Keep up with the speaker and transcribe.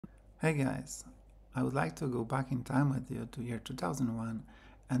Hey guys, I would like to go back in time with you to year 2001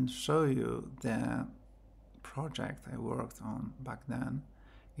 and show you the project I worked on back then.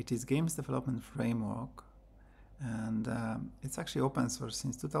 It is Games Development Framework, and it's actually open source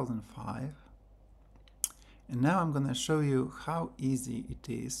since 2005. And now I'm going to show you how easy it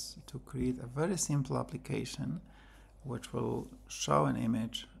is to create a very simple application which will show an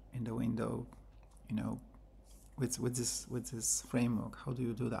image in the window, with this framework. How do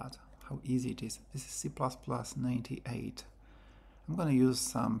you do that? How easy it is. This is C++ 98. I'm going to use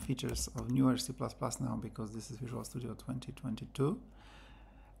some features of newer C++ now because this is Visual Studio 2022.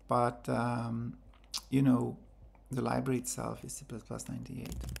 But, the library itself is C++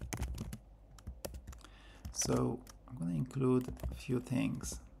 98. So I'm going to include a few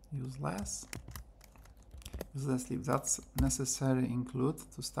things. Useless leave, that's necessary include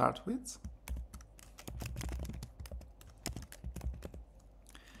to start with.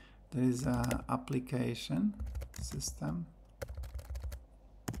 There is an application, system,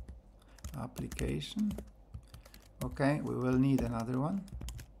 application. Okay, we will need another one.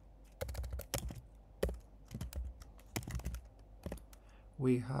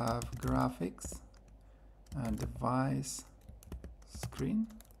 We have graphics, device, screen.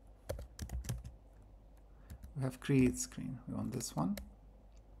 We have create screen. We want this one.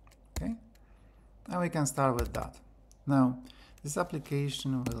 Okay, and we can start with that. Now, this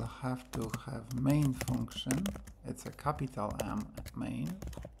application will have to have main function. It's a capital M, main,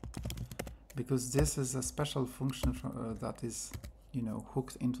 because this is a special function that is,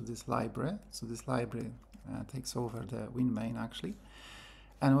 hooked into this library. So this library takes over the win main actually.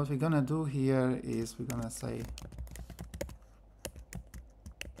 And what we're gonna do here is we're gonna say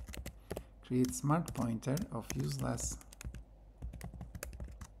create smart pointer of useless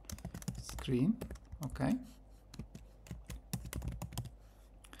screen. Okay.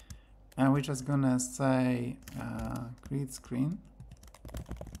 And we're just gonna say create screen.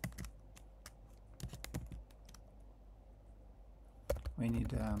 We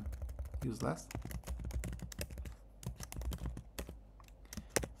need useless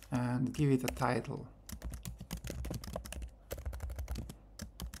and give it a title.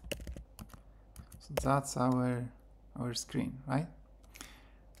 So that's our screen, right?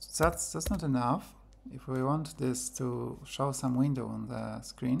 So that's not enough. If we want this to show some window on the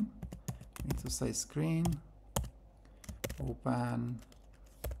screen, we need to say screen open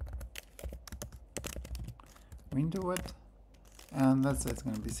window width, and let's say it's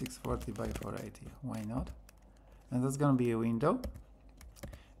going to be 640 by 480. Why not? And that's going to be a window.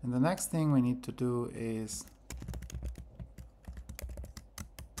 And the next thing we need to do is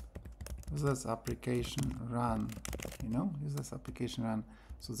use this application run. Use this application run.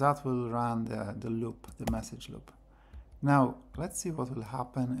 So that will run the loop, the message loop. Now, let's see what will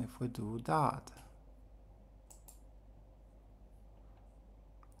happen if we do that.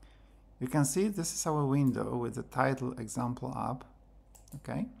 You can see this is our window with the title example app.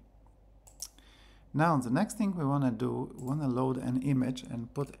 Okay. Now, the next thing we want to do, we want to load an image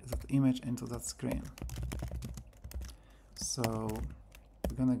and put that image into that screen. So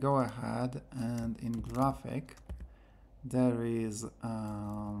we're going to go ahead and in graphic, there is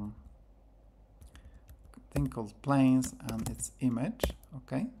thing called planes and its image.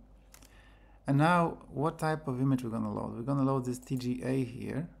 Okay, and now what type of image we're going to load? We're going to load this TGA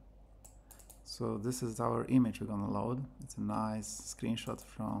here. So this is our image we're going to load. It's a nice screenshot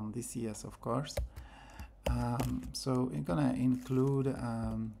from DCS, of course. So we're going to include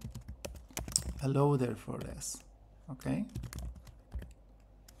a loader for this. Okay,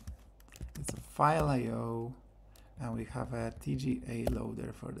 it's a file IO, and we have a TGA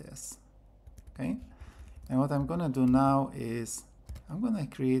loader for this. Okay. And what I'm going to do now is I'm going to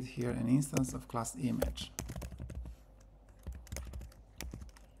create here an instance of class image.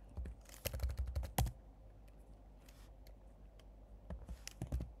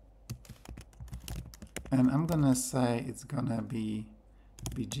 And I'm going to say it's going to be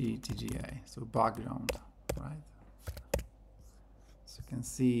BGTGA, so background, right? So you can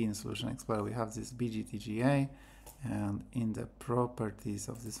see in Solution Explorer we have this BGTGA. And in the properties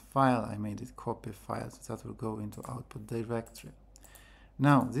of this file, I made it copy file, so that will go into output directory.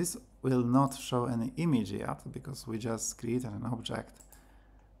 Now, this will not show any image yet because we just created an object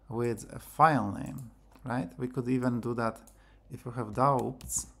with a file name, right? We could even do that if we have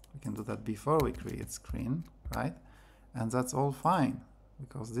doubts. We can do that before we create screen, right? And that's all fine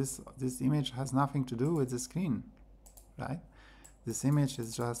because this image has nothing to do with the screen, right? This image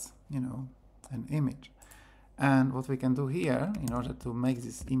is just, an image. And what we can do here, in order to make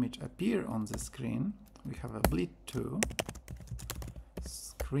this image appear on the screen, we have a bleed to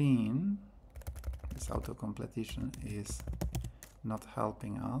screen, this auto completion is not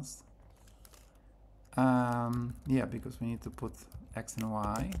helping us. Yeah, because we need to put X and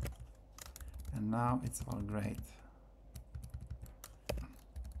Y, and now it's all great.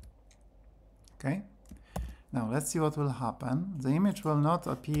 Okay, now let's see what will happen. The image will not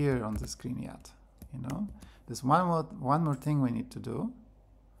appear on the screen yet. You know, there's one more thing we need to do.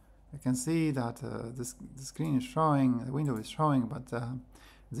 You can see that the screen is showing, the window is showing, but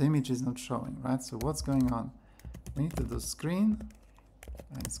the image is not showing, right? So what's going on? We need to do screen,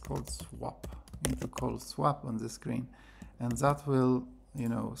 and it's called swap. We need to call swap on the screen, and that will, you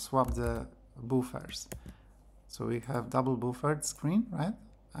know, swap the buffers. So we have double buffered screen, right?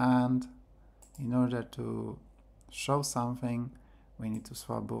 And in order to show something, we need to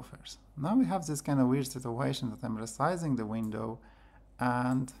swap buffers. Now we have this kind of weird situation that I'm resizing the window,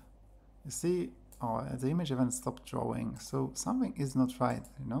 and you see, oh, the image even stopped drawing. So something is not right,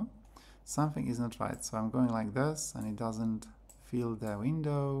 you know? Something is not right. So I'm going like this, and it doesn't fill the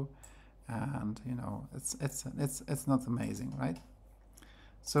window, and you know, it's not amazing, right?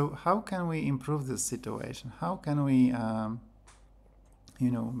 So how can we improve this situation? How can we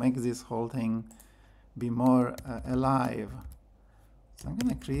you know, make this whole thing be more alive? So I'm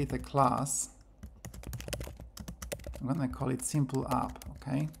going to create a class. I'm going to call it SimpleApp,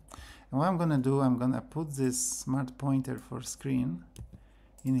 okay? And what I'm going to do, I'm going to put this smart pointer for screen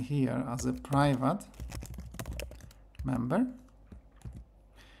in here as a private member.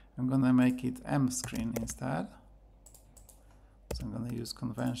 I'm going to make it mScreen instead. So I'm going to use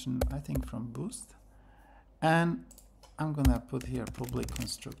convention, I think, from Boost. And I'm going to put here public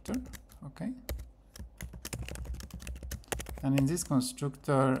constructor, okay? And in this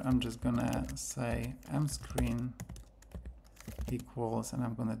constructor, I'm just going to say mScreen equals, and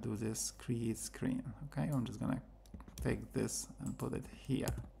I'm going to do this create screen, okay? I'm just going to take this and put it here,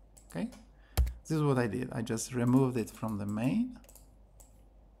 okay? This is what I did. I just removed it from the main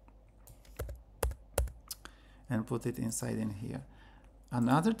and put it inside in here.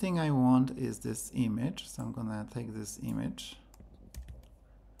 Another thing I want is this image, so I'm gonna take this image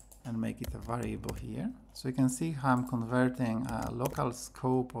and make it a variable here. So you can see how I'm converting a local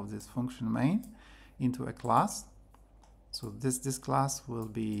scope of this function main into a class. So this class will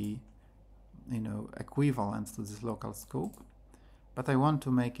be, you know, equivalent to this local scope, but I want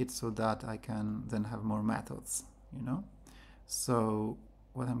to make it so that I can then have more methods, you know. So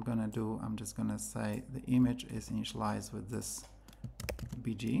what I'm gonna do, I'm just gonna say the image is initialized with this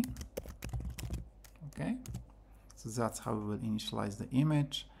BG, okay? So that's how we will initialize the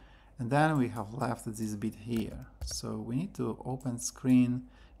image, and then we have left this bit here. So we need to open screen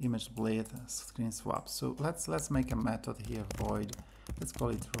image blade screen swap. So let's make a method here, void. Let's call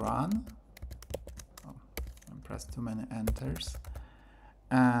it run. Oh, I pressed too many enters,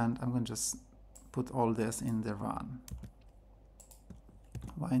 and I'm going to just put all this in the run.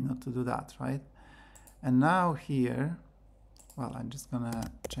 Why not to do that, right? And now here, well, I'm just gonna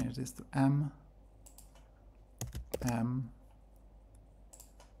change this to M,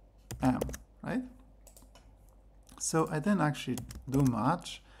 right? So I didn't actually do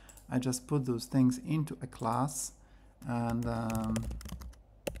much. I just put those things into a class, and I'm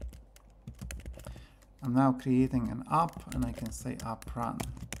now creating an app, and I can say app run.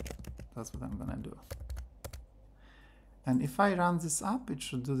 That's what I'm gonna do. And if I run this app, it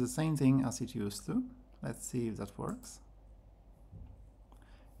should do the same thing as it used to. Let's see if that works.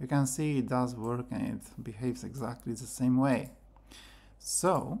 You can see it does work, and it behaves exactly the same way.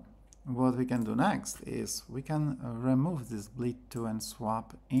 So what we can do next is we can remove this bleed to and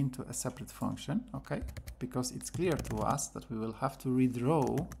swap into a separate function, okay? Because it's clear to us that we will have to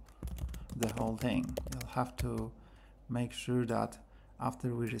redraw the whole thing. We'll have to make sure that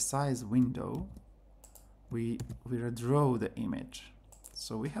after we resize window, we redraw the image.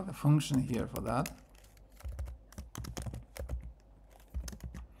 So we have a function here for that.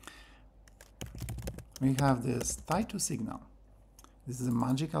 We have this tie to signal. This is a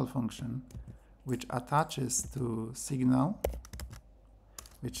magical function which attaches to signal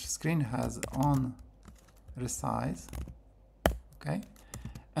which screen has on resize, okay?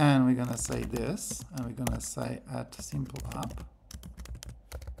 And we're gonna say this, and we're gonna say at SimpleApp.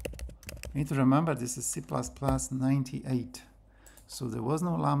 You need to remember this is C++ 98. So there was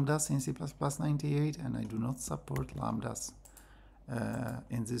no lambdas in C++ 98, and I do not support lambdas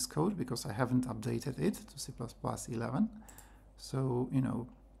in this code because I haven't updated it to C++ 11. So, you know,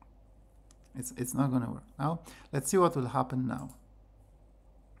 it's not going to work. Now, let's see what will happen now.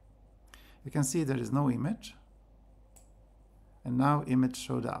 You can see there is no image. And now image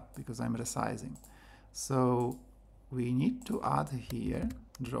showed up because I'm resizing. So we need to add here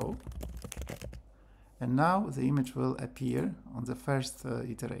draw. And now the image will appear on the first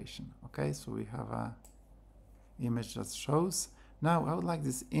iteration. Okay, so we have a image that shows. Now I would like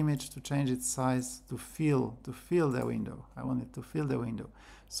this image to change its size to fill the window. I want it to fill the window.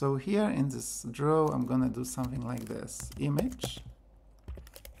 So here in this draw, I'm gonna do something like this: image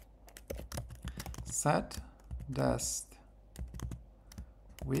set depth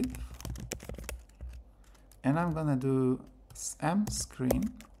width, and I'm gonna do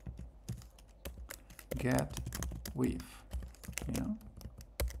screen get width. You know,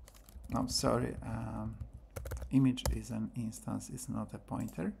 I'm sorry. Image is an instance, it's not a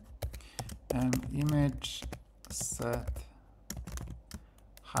pointer. And image set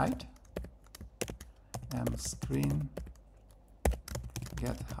height and screen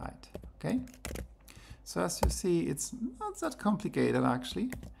get height. Okay, so as you see, it's not that complicated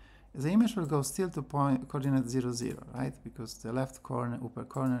actually. The image will go still to coordinate 0, 0, right? Because the left corner, upper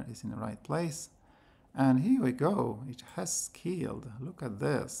corner is in the right place. And here we go, it has scaled. Look at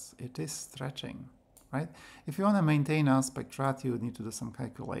this, it is stretching. Right? If you want to maintain aspect ratio, you need to do some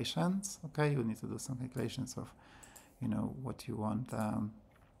calculations. Okay, you need to do some calculations of, you know, what you want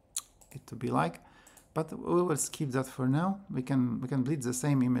it to be like. But we will skip that for now. We can bleed the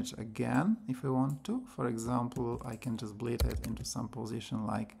same image again if we want to. For example, I can just bleed it into some position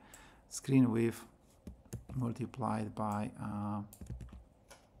like screen width multiplied by,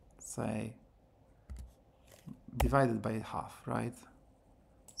 say, divided by half, right?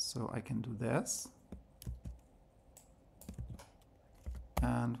 So I can do this.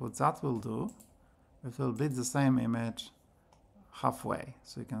 And what that will do, it will bleed the same image halfway.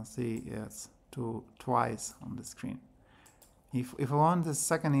 So you can see it's twice on the screen. If I want the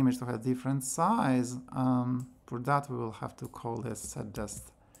second image to have different size, for that we will have to call this set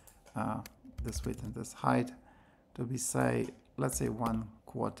depth, this width and this height to be, say, let's say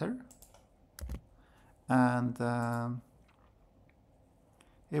 1/4. And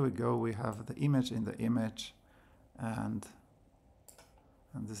here we go, we have the image in the image, and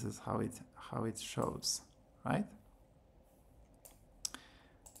this is how it shows, right?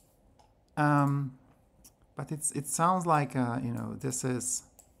 But it sounds like you know, this is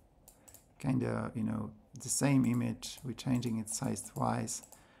kind of, you know, the same image. We're changing its size twice.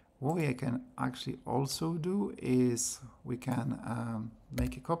 What we can actually also do is we can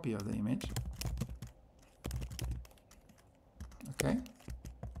make a copy of the image. Okay.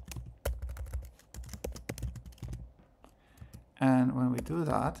 And when we do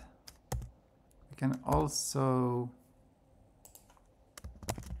that, we can also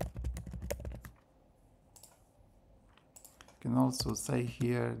say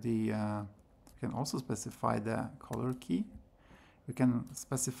here we can also specify the color key. We can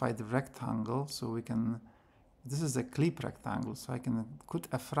specify the rectangle, so we can, this is a clip rectangle, so I can put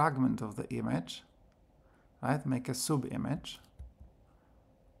a fragment of the image, right? Make a sub image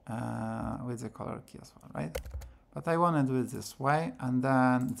with the color key as well, right? But I want to do it this way, and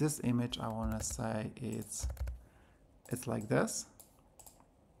then this image I want to say it's like this,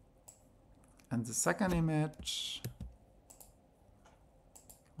 and the second image,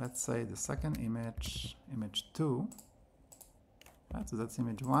 let's say the second image, image 2, right? So that's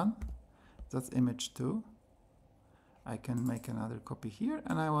image 1, that's image 2. I can make another copy here,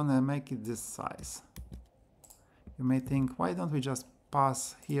 and I want to make it this size. You may think, why don't we just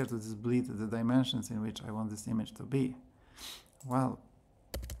pass here to this bleed the dimensions in which I want this image to be? Well,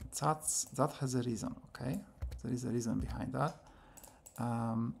 that has a reason, okay? There is a reason behind that.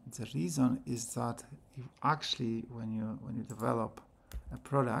 The reason is that you actually, when you develop a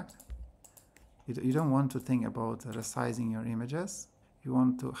product, you don't want to think about resizing your images. You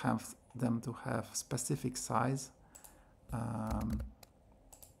want to have them to have specific size.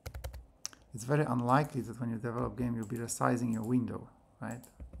 It's very unlikely that when you develop game you'll be resizing your window, right?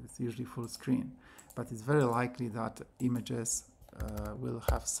 It's usually full screen, but it's very likely that images will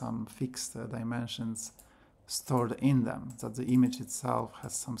have some fixed dimensions stored in them, that the image itself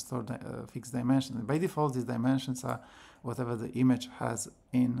has some stored fixed dimensions. And by default, these dimensions are whatever the image has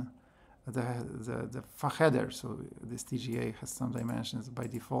in the header. So this TGA has some dimensions by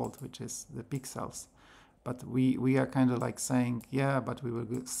default, which is the pixels. But we are kind of like saying, yeah, but we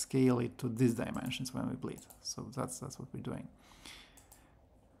will scale it to these dimensions when we bleed. So that's what we're doing.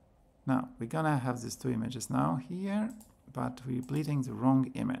 Now, we're gonna have these two images now here, but we're bleeding the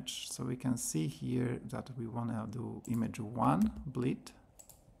wrong image. So we can see here that we wanna do image 1 bleed,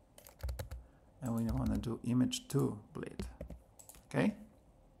 and we wanna do image 2 bleed, okay?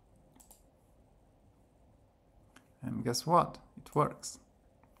 And guess what? It works,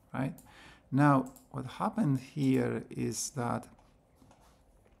 right? Now, what happened here is that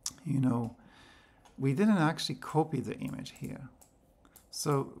you know, we didn't actually copy the image here.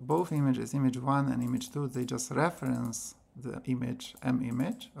 So both images, image 1 and image 2, they just reference the image,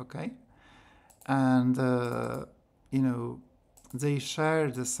 image, okay? And, you know, they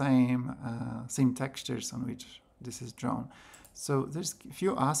share the same textures on which this is drawn. So there's a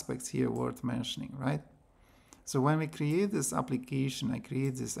few aspects here worth mentioning, right? So when we create this application, I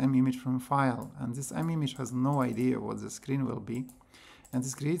create this image from file, and this image has no idea what the screen will be. And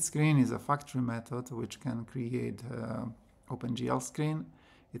this create screen is a factory method which can create OpenGL screen.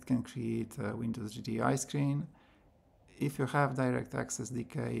 It can create a Windows GDI screen. If you have DirectX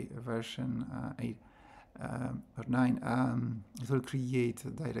SDK version 8 or 9, it will create a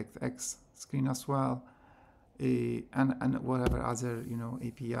DirectX screen as well, and whatever other, you know,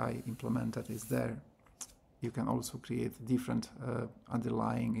 API implemented is there. You can also create different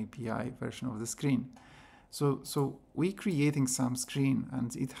underlying API version of the screen. So we're creating some screen,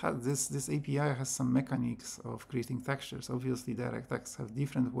 and it has this API has some mechanics of creating textures. Obviously, DirectX have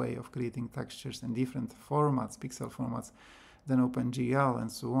different way of creating textures and different formats, pixel formats, than OpenGL and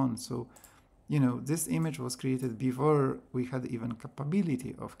so on. So, you know, this image was created before we had even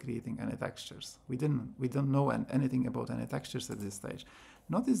capability of creating any textures. We don't know anything about any textures at this stage.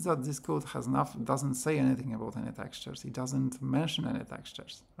 Notice that this code doesn't say anything about any textures. It doesn't mention any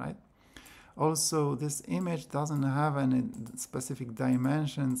textures, right? Also, this image doesn't have any specific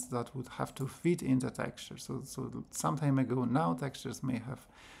dimensions that would have to fit in the texture. So some time ago, now textures may have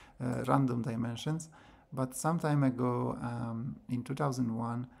random dimensions, but some time ago, in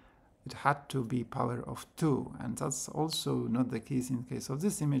 2001, it had to be power of 2, and that's also not the case in case of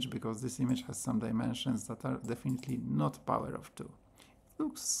this image, because this image has some dimensions that are definitely not power of 2. It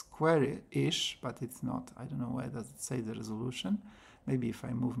looks square-ish, but it's not. I don't know why does it say the resolution. Maybe if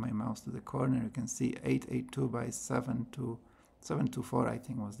I move my mouse to the corner, you can see 882 by 724, I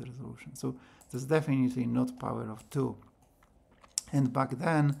think was the resolution. So there's definitely not power of 2. And back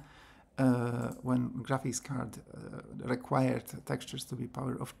then, when graphics card required textures to be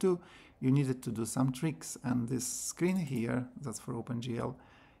power of 2, you needed to do some tricks. And this screen here, that's for OpenGL,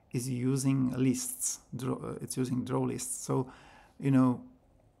 is using lists. It's using draw lists. So, you know,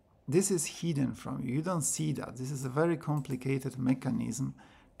 this is hidden from you. You don't see that. This is a very complicated mechanism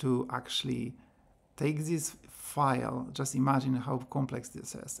to actually take this file. Just imagine how complex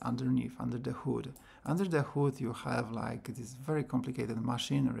this is underneath, under the hood. Under the hood, you have like this very complicated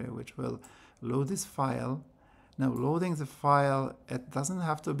machinery which will load this file. Now, loading the file, it doesn't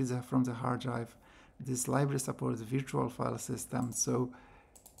have to be from the hard drive. This library supports virtual file system, so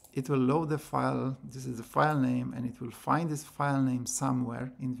it will load the file. This is the file name, and it will find this file name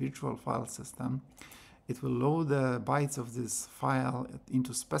somewhere in virtual file system. It will load the bytes of this file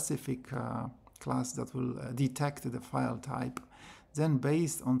into specific class that will detect the file type. Then,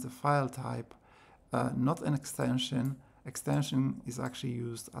 based on the file type, not an extension. Extension is actually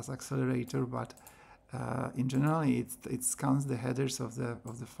used as accelerator, but in general, it scans the headers of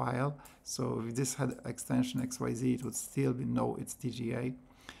the file. So if this had extension XYZ, it would still know it's TGA.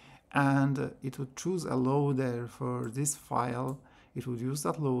 And it would choose a loader for this file. It would use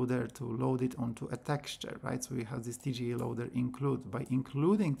that loader to load it onto a texture, right? So we have this TGA loader include. By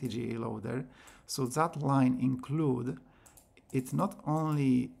including TGA loader, so that line include, it not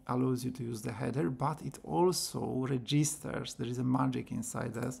only allows you to use the header, but it also registers. There is a magic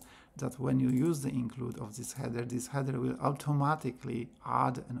inside this, that when you use the include of this header will automatically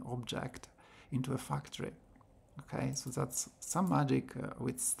add an object into a factory. Okay, so that's some magic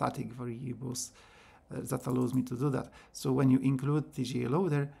with static variables that allows me to do that. So when you include TGA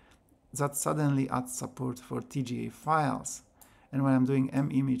loader, that suddenly adds support for TGA files. And when I'm doing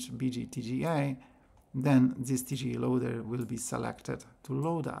image bg TGA, then this TGA loader will be selected to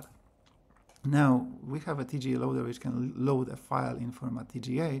load that. Now, we have a TGA loader which can load a file in format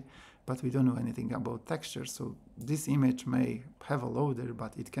TGA, but we don't know anything about textures. So this image may have a loader,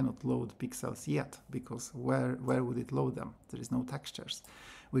 but it cannot load pixels yet, because where would it load them? There is no textures.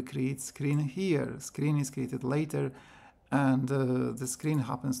 We create screen here. Screen is created later, and the screen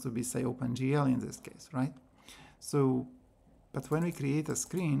happens to be, say, OpenGL in this case, right? So, but when we create a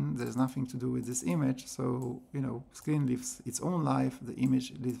screen, there's nothing to do with this image. So, you know, screen lives its own life, the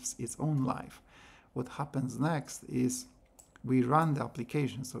image lives its own life. What happens next is we run the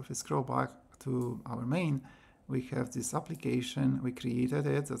application. So if we scroll back to our main, we have this application, we created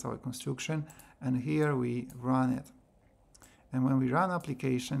it, that's our construction, and here we run it. And when we run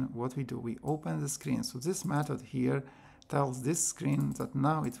application, what we do, we open the screen. So this method here tells this screen that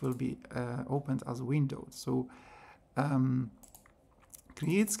now it will be opened as window. So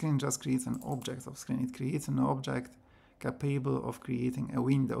create screen just creates an object of screen. It creates an object capable of creating a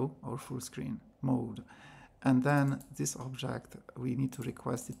window or full screen mode. And then this object, we need to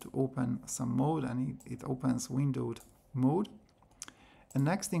request it to open some mode, and it opens windowed mode. The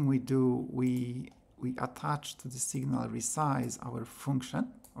next thing we do, we attach to the signal resize our function.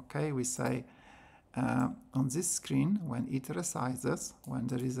 Okay, we say on this screen, when it resizes, when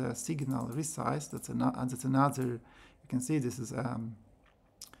there is a signal resize, that's another. You can see this is a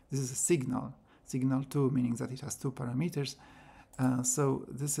signal 2, meaning that it has 2 parameters. So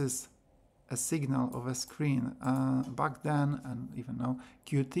this is a signal of a screen. Back then, and even now,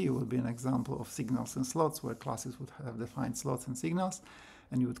 Qt will be an example of signals and slots, where classes would have defined slots and signals,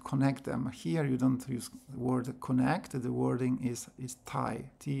 and you would connect them. Here you don't use the word connect, the wording is tie,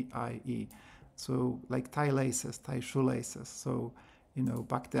 T-I-E. So like tie laces, tie shoelaces. So, you know,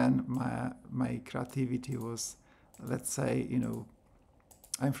 back then my creativity was, let's say, you know,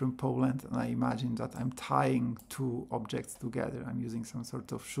 I'm from Poland, and I imagine that I'm tying 2 objects together. I'm using some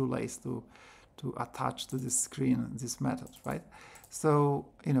sort of shoelace to attach to the screen this method, right? So,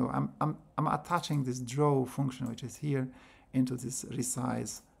 you know, I'm attaching this draw function, which is here, into this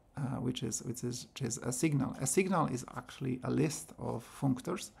resize, which is a signal. A signal is actually a list of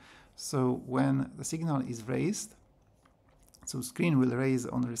functors. So when the signal is raised, so screen will raise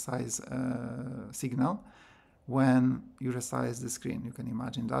on resize signal. When you resize the screen, you can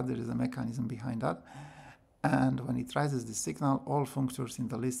imagine that there is a mechanism behind that. And when it raises the signal, all functors in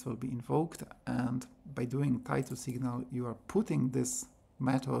the list will be invoked. And by doing tie to signal, you are putting this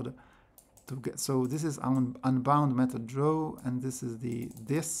method to get. So this is unbound method draw, and this is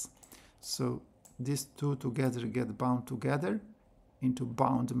this. So these 2 together get bound together into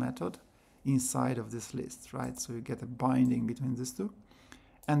bound method inside of this list, right? So you get a binding between these 2.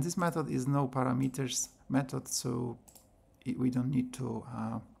 And this method is no parameters method, so we don't need to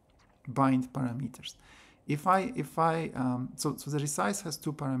bind parameters. So the resize has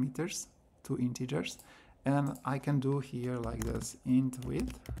 2 parameters, 2 integers, and I can do here like this: int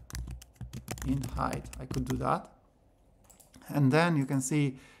width, int height. I could do that, and then you can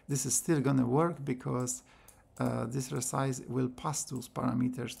see this is still going to work because this resize will pass those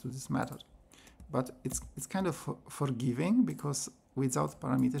parameters to this method. But it's kind of forgiving, because without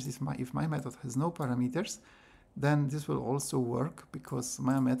parameters, if my method has no parameters, then this will also work, because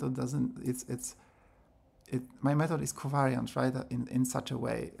my method doesn't. My method is covariant, right? In such a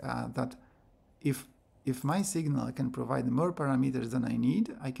way that if my signal can provide more parameters than I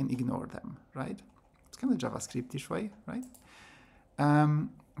need, I can ignore them, right? It's kind of JavaScriptish way, right?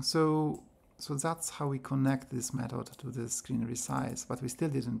 So that's how we connect this method to the screen resize, but we still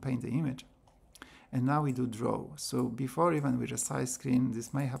didn't paint the image. And now we do draw. So before even we resize screen,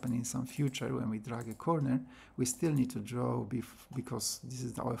 this may happen in some future when we drag a corner, we still need to draw because this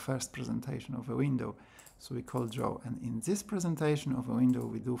is our first presentation of a window. So we call draw. And in this presentation of a window,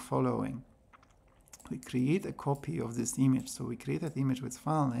 we do following. We create a copy of this image. So we create that image with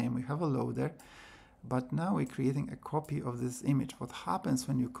file name, we have a loader, but now we're creating a copy of this image. What happens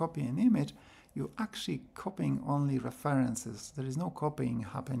when you copy an image, you're actually copying only references. There is no copying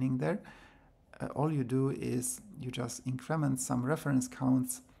happening there. All you do is you just increment some reference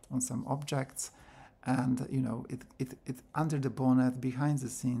counts on some objects, and you know it under the bonnet, behind the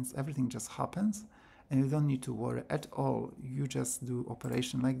scenes, everything just happens, and you don't need to worry at all. You just do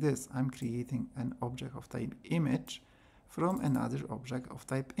operation like this. I'm creating an object of type image from another object of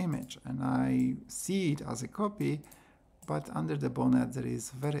type image, and I see it as a copy, but under the bonnet there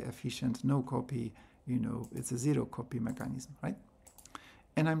is very efficient no copy. You know, it's a zero copy mechanism, right?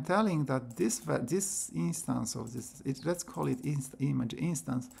 And I'm telling that this instance of this, let's call it image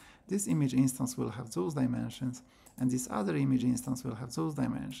instance, this image instance will have those dimensions, and this other image instance will have those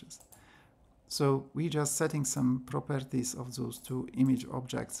dimensions. So we just setting some properties of those 2 image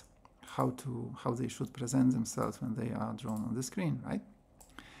objects, how they should present themselves when they are drawn on the screen, right?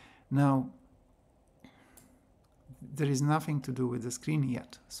 Now, there is nothing to do with the screen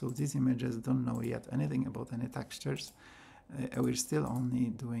yet, so these images don't know yet anything about any textures. We're still only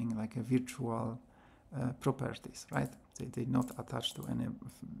doing like a virtual properties, right? They're not attached to any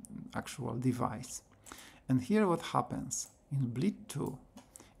actual device. And here what happens in Bleed 2,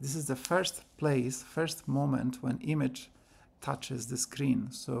 this is the first moment when image touches the screen.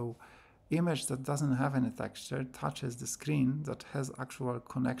 So image that doesn't have any texture touches the screen that has actual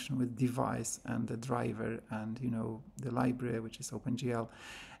connection with device and the driver and, you know, the library, which is OpenGL.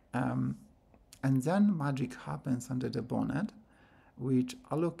 And then magic happens under the bonnet, which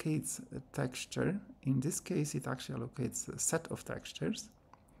allocates a texture. In this case, it actually allocates a set of textures.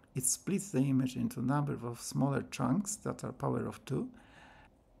 It splits the image into a number of smaller chunks that are power of 2.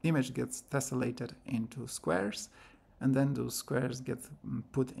 Image gets tessellated into squares, and then those squares get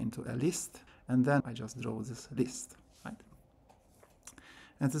put into a list, and then I just draw this list, right?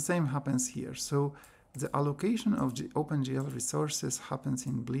 And the same happens here. So the allocation of OpenGL resources happens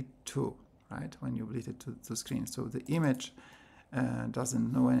in bleed 2, right? When you bleed it to screen. So the image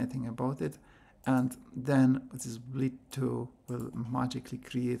doesn't know anything about it, and then this bleed 2 will magically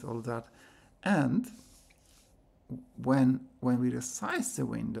create all that. And when we resize the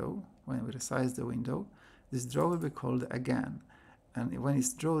window, this draw will be called again. And when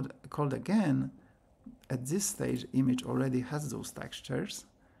it's called again, at this stage, image already has those textures,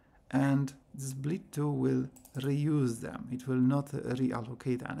 and this bleed 2 will reuse them. It will not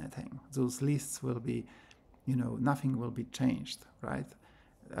reallocate anything. Those lists will be, nothing will be changed, right?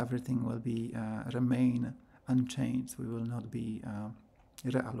 Everything will be remain unchanged. We will not be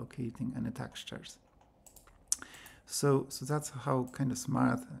reallocating any textures. So that's how kind of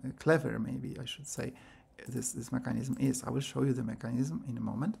smart, clever maybe I should say, this mechanism is. I will show you the mechanism in a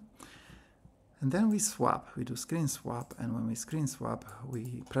moment. And then we swap, we do screen swap, and when we screen swap,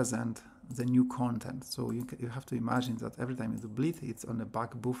 we present the new content. So you have to imagine that every time you do bleed, it's on the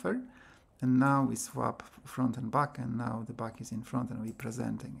back buffer, and now we swap front and back, and now the back is in front and we're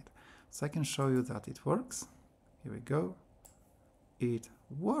presenting it. So I can show you that it works. Here we go. It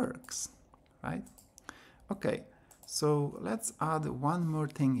works, right? Okay, so let's add one more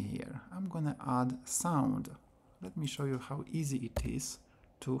thing here. I'm gonna add sound. Let me show you how easy it is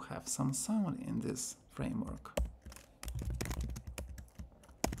to have some sound in this framework.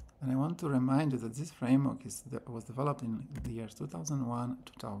 And I want to remind you that this framework was developed in the years 2001,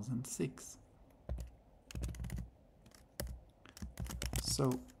 2006.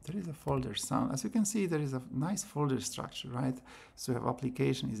 So there is a folder sound. As you can see, there is a nice folder structure, right? So you have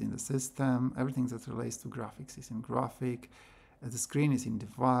application is in the system, everything that relates to graphics is in graphic, the screen is in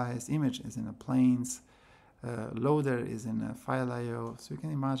device, image is in a planes, loader is in a file IO. So you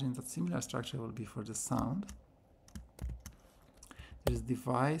can imagine that similar structure will be for the sound. There is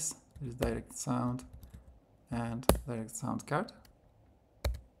device, there is direct sound, and direct sound card.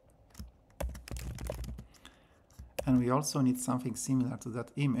 And we also need something similar to that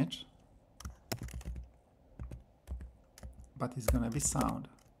image, but it's going to be sound.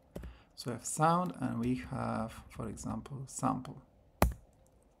 So we have sound, and we have, for example, sample.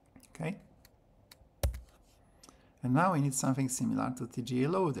 Okay? And now we need something similar to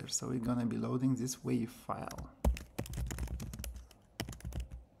TGA loader. So we're going to be loading this wave file.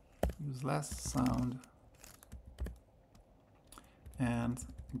 Use less sound. And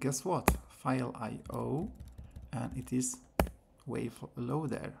guess what? File IO, and it is wave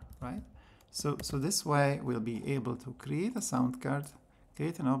loader, right? So this way we'll be able to create a sound card,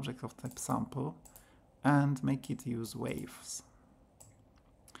 create an object of type sample, and make it use waves.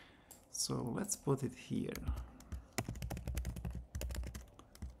 So let's put it here.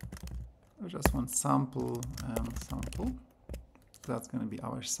 We just want sample and sample. That's going to be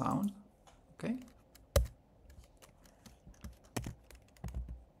our sound. Okay.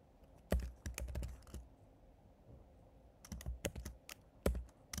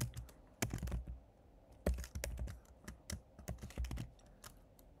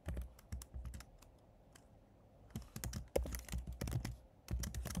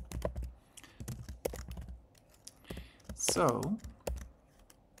 So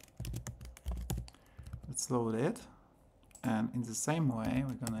let's load it, and in the same way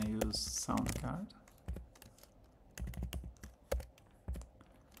we're gonna use sound card,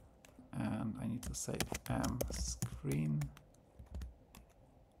 and I need to say screen,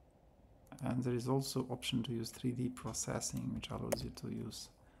 and there is also option to use 3D processing, which allows you to use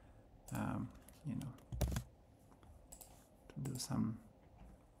you know, to do some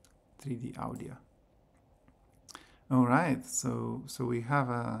 3D audio. All right, so we have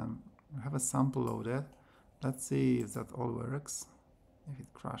a sample loaded. Let's see if that all works. If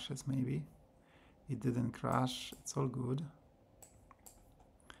it crashes, maybe. It didn't crash. It's all good.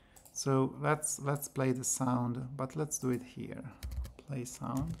 So let's play the sound, but let's do it here. Play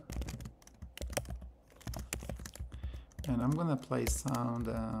sound. And I'm gonna play sound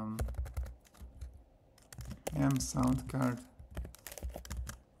sound card.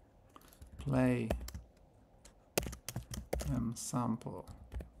 Play sample.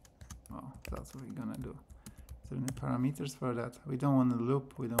 Oh, that's what we're gonna do. Is there any parameters for that? We don't want to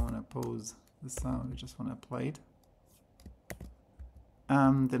loop, we don't want to pause the sound, we just want to play it.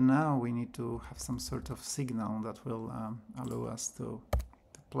 And then now we need to have some sort of signal that will allow us to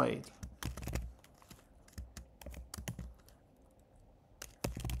play it.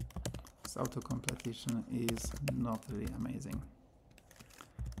 This auto-completion is not really amazing.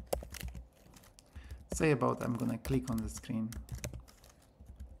 say about I'm gonna click on the screen.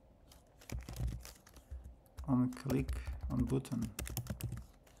 Click on button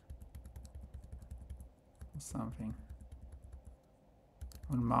or something.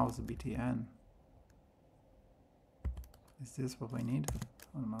 On mouse btn. Is this what we need?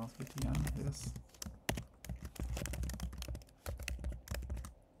 On mouse btn, yes.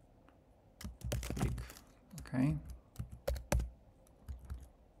 Click, okay.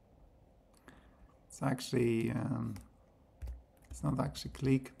 It's actually, it's not actually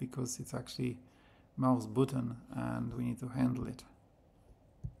click because it's actually mouse button and we need to handle it.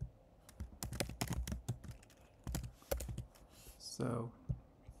 So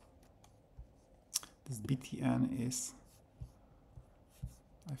this btn is,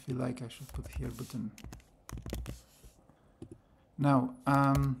 I feel like I should put here button. Now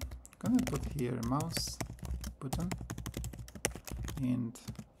I'm gonna put here mouse button int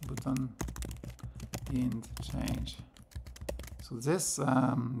button int change. So this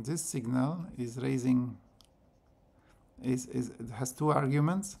this signal is raising it has two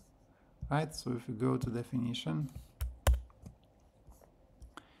arguments, right? So if you go to definition,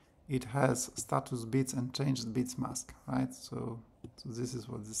 it has status bits and changed bits mask, right? So this is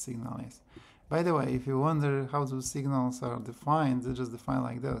what the signal is. By the way, if you wonder how those signals are defined, they're just defined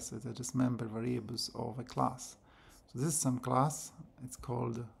like this. They're just member variables of a class. So this is some class. It's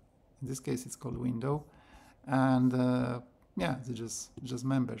called, in this case, it's called window, and yeah, they're just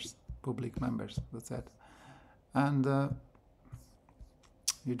members, public members. That's it. And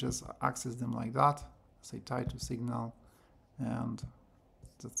you just access them like that. Say title signal, and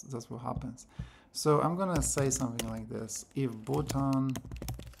that's what happens. So I'm gonna say something like this: if button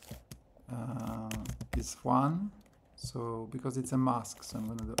is 1, so because it's a mask, so I'm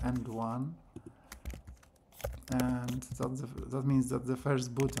gonna do end1, and that means that the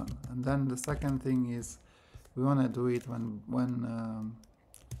first button. And then the second thing is we want to do it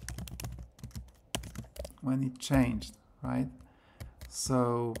when it changed, right?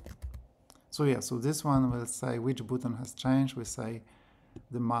 So yeah, so this one will say which button has changed. We say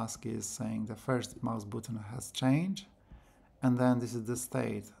the mask is saying the first mouse button has changed, and then this is the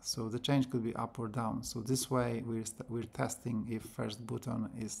state. So the change could be up or down. So this way we're testing if first button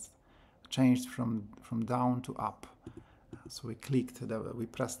is changed from down to up. So we clicked, we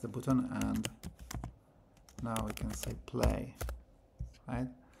pressed the button, and now we can say play, right?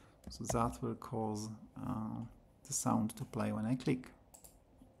 So that will cause the sound to play when I click,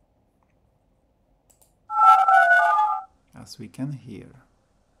 as we can hear,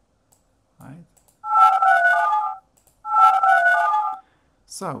 right?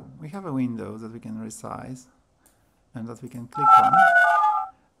 So we have a window that we can resize and that we can click on,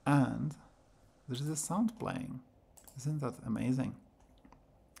 and there is a sound playing. Isn't that amazing?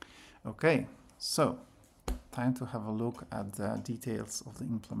 Okay, so time to have a look at the details of the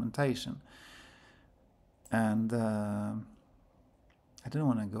implementation. And I didn't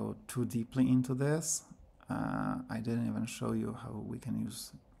want to go too deeply into this. I didn't even show you how we can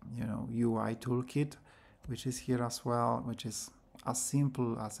use, UI toolkit, which is here as well, which is as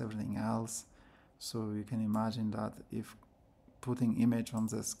simple as everything else. So you can imagine that if putting image on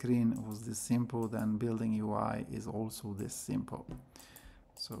the screen was this simple, then building UI is also this simple.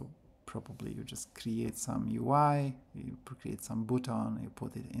 So probably you just create some UI, you create some button, you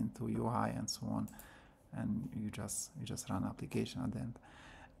put it into UI and so on, and you just run application at the end.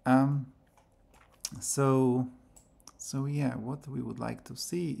 So yeah, what we would like to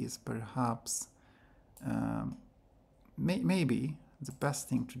see is perhaps maybe the best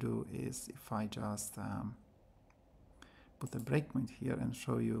thing to do is if I just put a breakpoint here and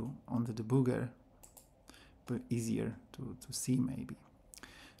show you on the debugger, but easier to see maybe.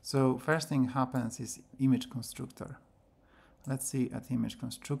 So first thing happens is image constructor. Let's see at image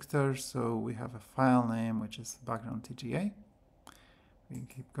constructor. So we have a file name which is background TGA. We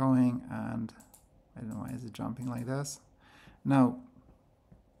keep going, and I don't know why is it jumping like this. Now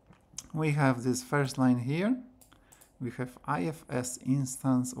we have this first line here. We have IFS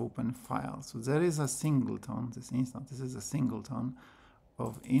instance open file. So there is a singleton. This is a singleton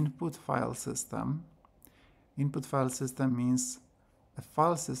of input file system. Input file system means a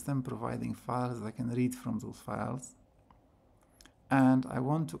file system providing files I can read from those files. And I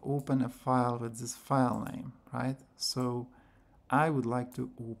want to open a file with this file name, right? So I would like to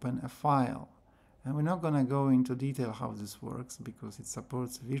open a file. And we're not going to go into detail how this works because it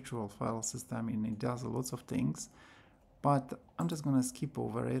supports virtual file system and it does lots of things. But I'm just going to skip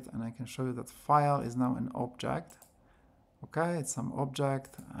over it, and I can show you that file is now an object. Okay, it's some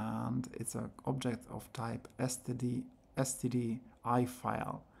object, and it's an object of type std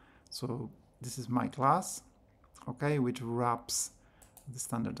file. So this is my class, okay, which wraps the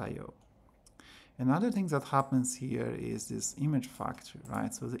standard IO. Another thing that happens here is this image factory,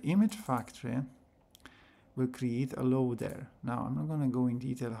 right? So the image factory will create a loader. Now, I'm not going to go in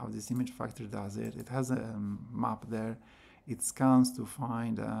detail how this image factory does it. It has a map there. It scans to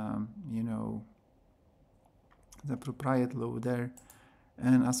find, you know, the appropriate loader.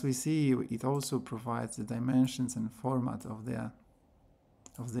 And as we see, it also provides the dimensions and format of the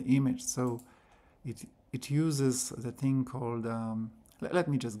image. So it uses the thing called, let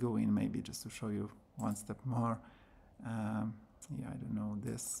me just go in maybe just to show you one step more. Yeah, I don't know,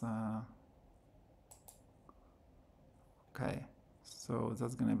 this, okay, so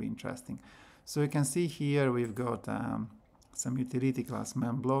that's going to be interesting. So you can see here we've got some utility class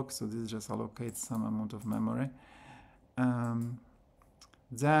memBlock, so this just allocates some amount of memory.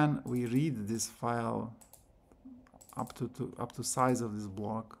 Then we read this file up to size of this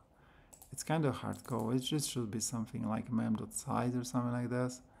block. It's kind of hardcore. It just should be something like mem.size or something like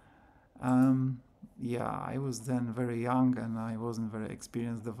this. Yeah, I was then very young and I wasn't very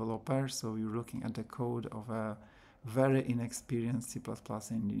experienced developer, so you're looking at the code of a very inexperienced C++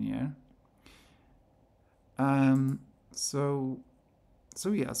 engineer. So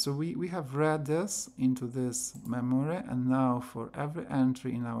we have read this into this memory, and now for every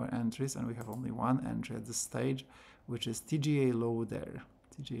entry in our entries, and we have only one entry at this stage, which is TGA loader,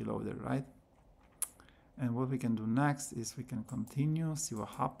 right? And what we can do next is we can continue, see what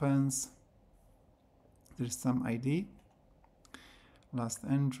happens. There's some ID, last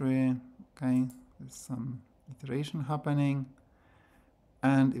entry, okay, there's some iteration happening.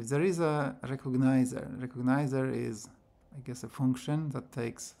 And if there is a recognizer is, I guess, a function that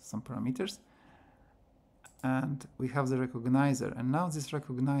takes some parameters. And we have the recognizer. And now this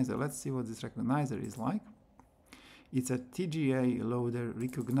recognizer, let's see what this recognizer is like. It's a TGA loader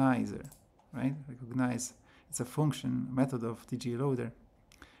recognizer, right? Recognize, it's a function method of TGA loader,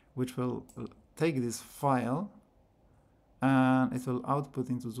 which will take this file and it will output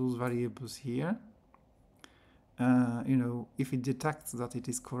into those variables here. You know, if it detects that it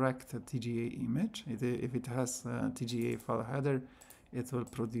is correct TGA image, if it has a TGA file header, it will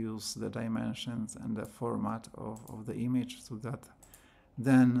produce the dimensions and the format of the image, so that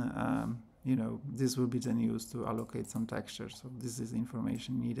then, you know, this will be then used to allocate some texture. So this is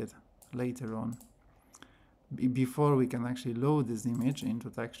information needed later on. Before we can actually load this image into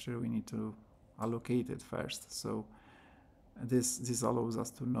texture, we need to allocate it first. So this allows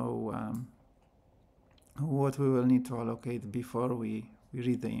us to know what we will need to allocate before we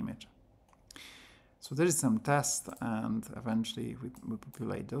read the image. So there is some test, and eventually we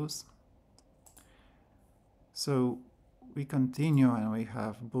populate those. So we continue, and we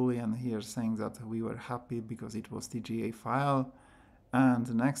have Boolean here saying that we were happy because it was TGA file. And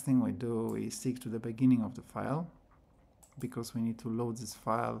the next thing we do is seek to the beginning of the file, because we need to load this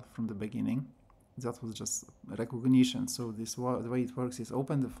file from the beginning. That was just recognition. So the way it works is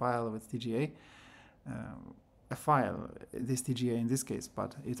open the file with TGA, a file, this TGA in this case,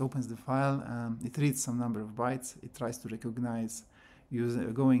 but it opens the file, it reads some number of bytes, it tries to recognize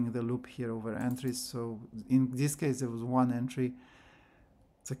going the loop here over entries. So in this case there was one entry.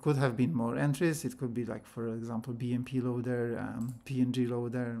 There could have been more entries. It could be like, for example, BMP loader, PNG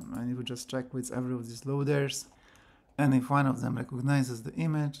loader, and it would just check with every of these loaders, and if one of them recognizes the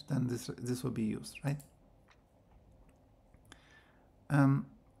image, then this will be used, right?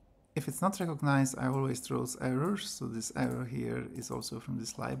 If it's not recognized, I always throws errors. So this error here is also from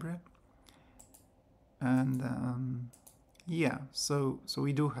this library. And yeah, so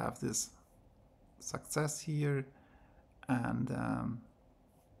we do have this success here, and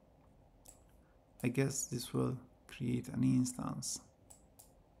I guess this will create an instance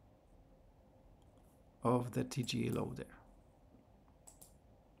of the TGA loader.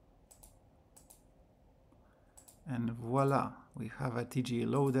 And voila, we have a TGA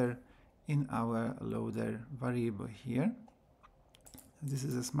loader in our loader variable here. This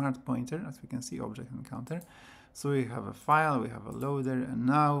is a smart pointer, as we can see, object and counter. So we have a file, we have a loader, and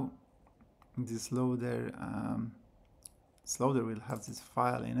now this loader will have this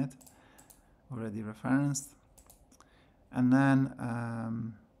file in it, already referenced. And then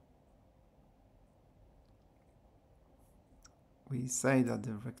we say that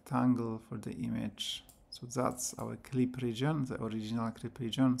the rectangle for the image, so that's our clip region, the original clip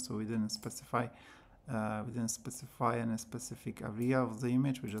region. So we didn't specify any specific area of the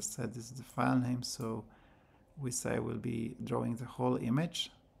image. We just said this is the file name. So we say we'll be drawing the whole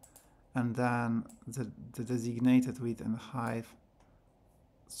image, and then the designated width and height.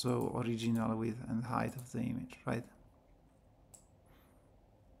 So original width and height of the image, right?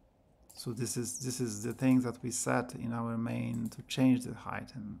 So this is the thing that we set in our main to change the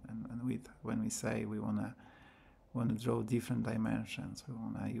height and width when we say we want to draw different dimensions. We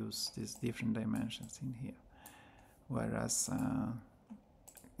want to use these different dimensions in here. Whereas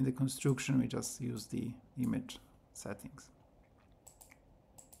in the construction we just use the image settings.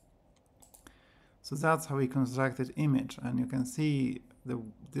 So that's how we constructed image, and you can see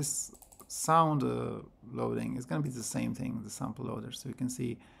this sound loading is going to be the same thing, the sample loader. So you can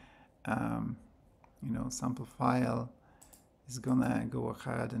see, sample file is gonna go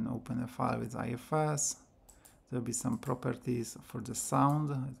ahead and open a file with IFS. There'll be some properties for the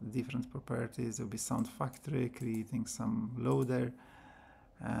sound, different properties. There'll be sound factory creating some loader,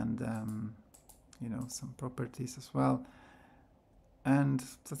 and some properties as well. And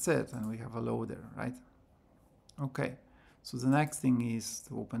that's it, and we have a loader, right? Okay, so the next thing is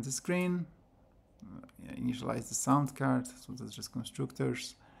to open the screen, initialize the sound card, so that's just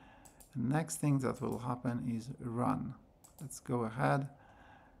constructors. The next thing that will happen is run. Let's go ahead.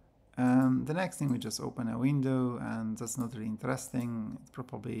 The next thing, we just open a window, and that's not really interesting. It's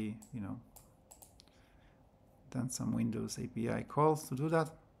probably, done some Windows API calls to do that.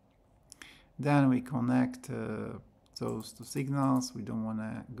 Then we connect those two signals. We don't want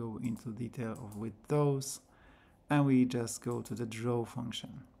to go into detail with those, and we just go to the draw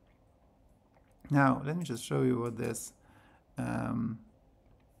function. Now let me just show you what this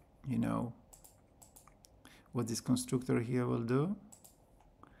what this constructor here will do.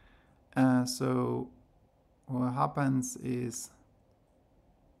 So what happens is,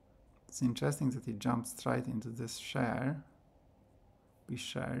 it's interesting that it jumps straight into this share. We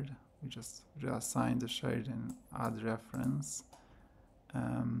shared. We just reassign the shared and add reference.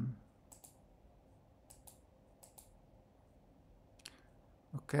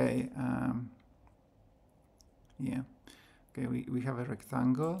 Okay. Yeah. Okay. We have a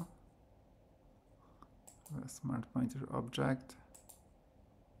rectangle, a smart pointer object.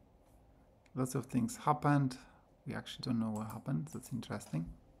 Lots of things happened. We actually don't know what happened. That's interesting.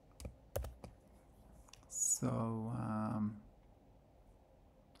 So.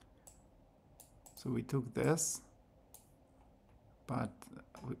 So we took this, but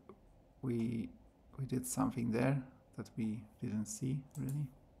we did something there that we didn't see really.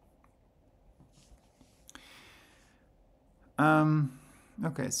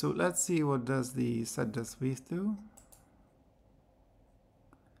 Okay, so let's see what does the set this width do.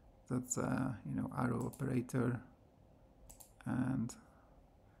 That's arrow operator and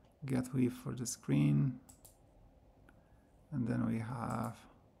get width for the screen, and then we have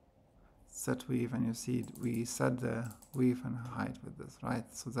set width, and you see we set the width and height with this, right?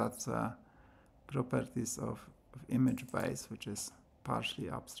 So that's properties of image base, which is partially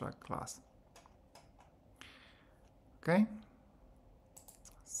abstract class. Okay,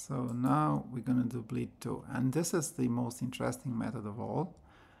 so now we're going to do bleed 2, and this is the most interesting method of all,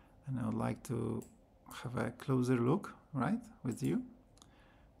 and I would like to have a closer look, right, with you.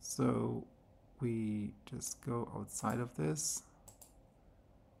 So we just go outside of this.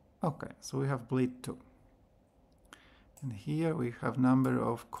 Okay, so we have bleed 2, and here we have number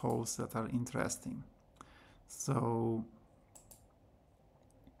of calls that are interesting. So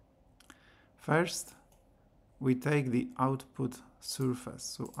first we take the output surface.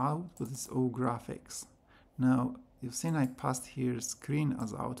 So output is O graphics. Now you've seen I passed here screen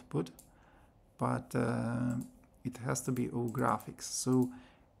as output, but it has to be O graphics. So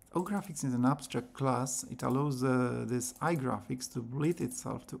O graphics is an abstract class. It allows this iGraphics to bleed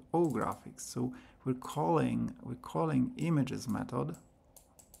itself to O graphics. So we're calling images method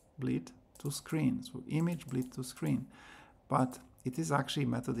bleed to screen. So image bleed to screen, but it is actually a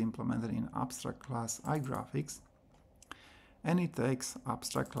method implemented in abstract class iGraphics, and it takes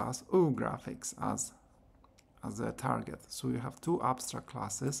abstract class O graphics as a target. So you have two abstract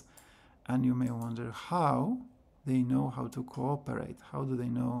classes, and you may wonder how they know how to cooperate. How do they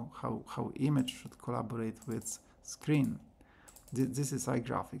know how image should collaborate with screen? This is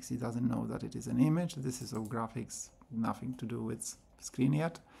iGraphics. It doesn't know that it is an image. This is O graphics, nothing to do with screen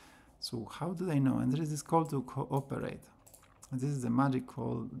yet. So how do they know? And there is this call to cooperate. And this is the magic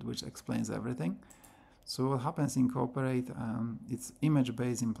call which explains everything. So what happens in cooperate? It's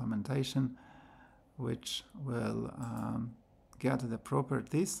image-based implementation, which will get the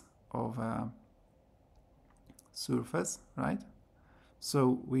properties of a surface, right?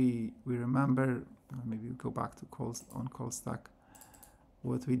 So we remember, maybe we go back to calls on call stack.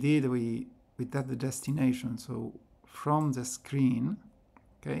 What we did, we did the destination. So from the screen,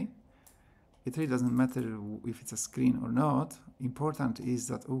 okay, it really doesn't matter if it's a screen or not. Important is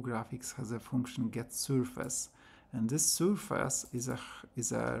that O graphics has a function get surface, And this surface is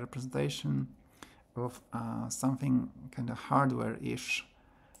a representation of something kind of hardware-ish.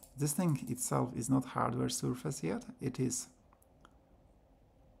 This thing itself is not hardware surface yet. It is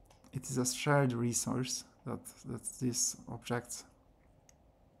a shared resource that these objects,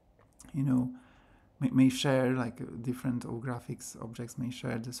 you know, may share, like different O graphics objects may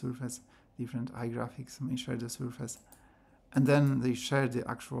share the surface, different I graphics may share the surface, and then they share the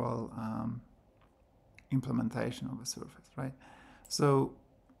actual implementation of a surface, right? So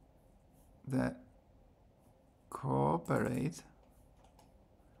the cooperate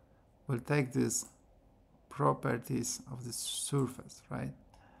will take these properties of the surface, right?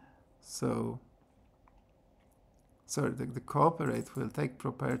 So the cooperate will take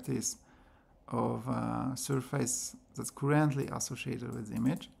properties of a surface that's currently associated with the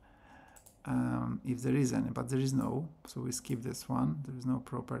image, if there is any, but there is no, so we skip this one. There is no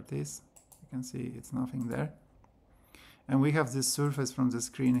properties. You can see it's nothing there. And we have this surface from the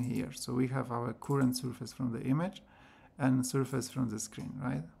screen here. So we have our current surface from the image and surface from the screen,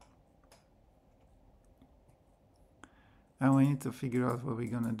 right? And we need to figure out what we're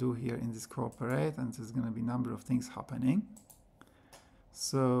going to do here in this cooperate, and there's going to be a number of things happening.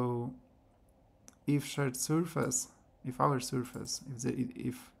 So if shared surface, if our surface,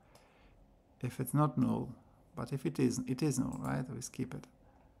 if it's not null, but if it is null, right? We skip it.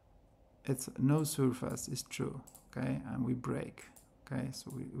 It's no surface is true, okay? And we break, okay?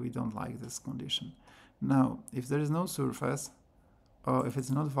 So we don't like this condition. Now, if there is no surface, or if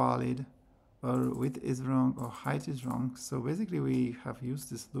it's not valid, or width is wrong, or height is wrong, so basically we have used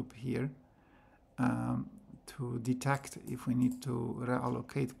this loop here to detect if we need to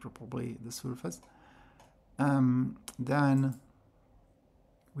reallocate properly the surface. Then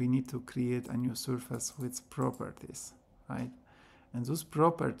we need to create a new surface with properties, right? And those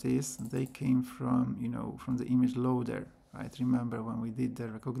properties, they came from, you know, from the image loader, right? Remember when we did the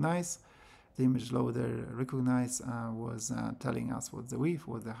recognize, the image loader recognize was telling us what's the width,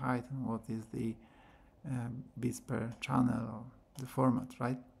 what's the height, and what is the bits per channel, or the format,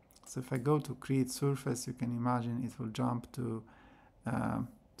 right? So if I go to create surface, you can imagine it will jump to,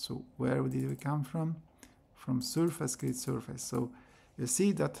 so where did we come from? From surface, create surface. So you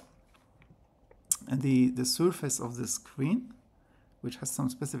see that the surface of the screen, which has some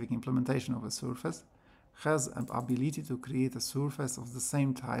specific implementation of a surface, has an ability to create a surface of the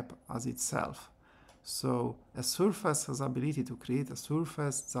same type as itself. So a surface has the ability to create a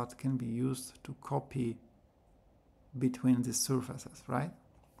surface that can be used to copy between these surfaces, right?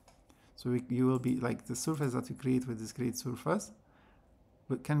 So you will be like the surface that you create with this create surface,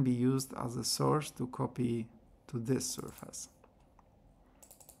 but can be used as a source to copy to this surface.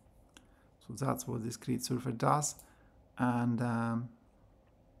 So that's what this create surface does. And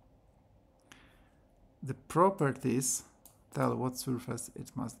the properties tell what surface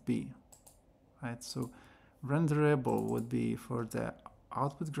it must be, right? So renderable would be for the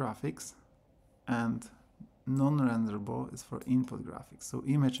output graphics, and non-renderable is for input graphics. So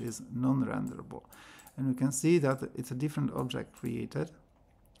image is non-renderable. And we can see that it's a different object created.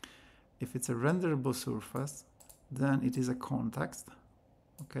 If it's a renderable surface, then it is a context,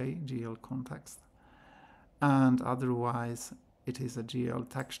 okay, GL context. And otherwise, it is a GL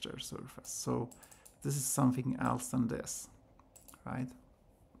texture surface. So this is something else than this, right?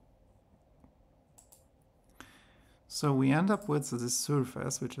 So we end up with this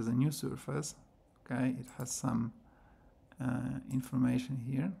surface, which is a new surface, okay? It has some information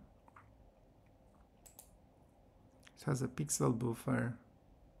here. It has a pixel buffer,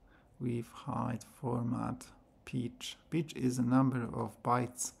 width, height, format, pitch. Pitch is a number of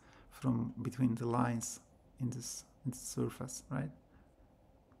bytes from between the lines in this surface, right?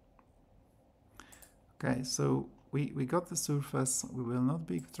 Okay, so we got the surface. We will not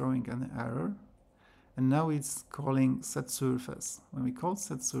be throwing an error. And now it's calling set surface. When we call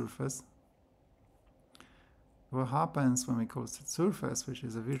set surface, what happens when we call set surface, which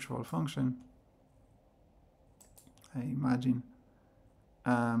is a virtual function, I imagine,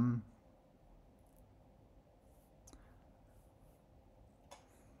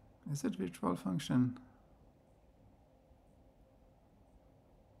 is it virtual function?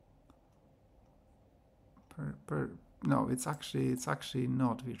 No, it's actually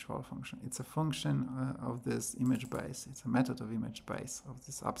not virtual function. It's a function of this image base. It's a method of image base of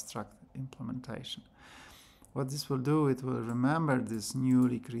this abstract implementation. What this will do, it will remember this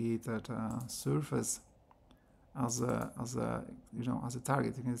newly created surface as a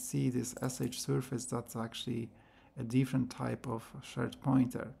target. You can see this SH surface, that's actually a different type of shared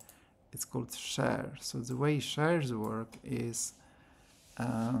pointer. It's called share. So the way shares work is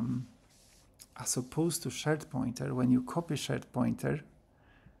as opposed to shared pointer, when you copy shared pointer,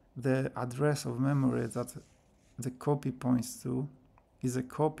 the address of memory that the copy points to is a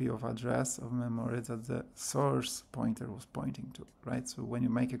copy of address of memory that the source pointer was pointing to, right? So when you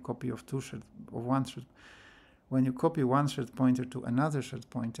make a copy of when you copy one shared pointer to another shared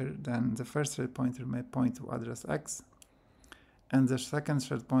pointer, then the first shared pointer may point to address X, and the second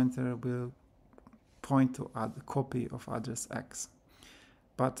shared pointer will point to a copy of address X.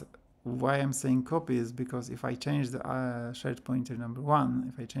 But why I'm saying copy is because if I change the shared pointer number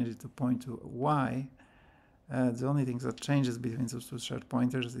 1, if I change it to point to Y, the only thing that changes between those two shared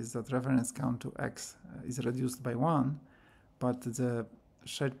pointers is that reference count to X is reduced by 1, but the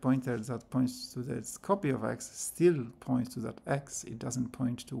shared pointer that points to this copy of X still points to that X, it doesn't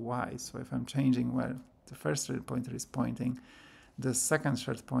point to Y. So if I'm changing where the first shared pointer is pointing, the second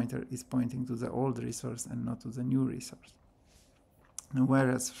shared pointer is pointing to the old resource and not to the new resource. And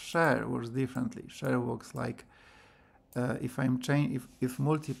whereas share works differently. Share works like if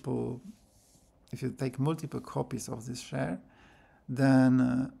you take multiple copies of this share,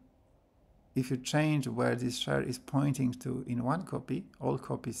 then if you change where this share is pointing to in one copy, all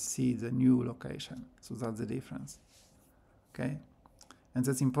copies see the new location. So that's the difference. Okay, and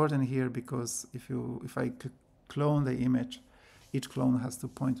that's important here because if I clone the image, each clone has to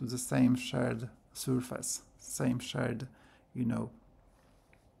point to the same shared surface, same shared, you know,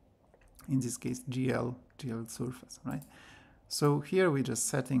 in this case GL surface, right? So here we're just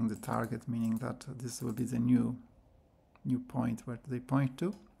setting the target, meaning that this will be the new point where they point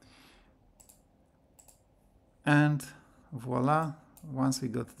to. And voila, once we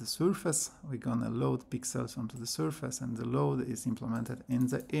got the surface, we're gonna load pixels onto the surface, and the load is implemented in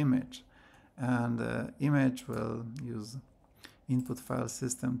the image. And the image will use input file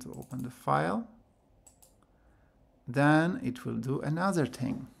system to open the file. Then it will do another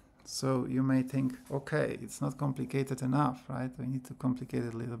thing. So you may think, okay, it's not complicated enough, right? We need to complicate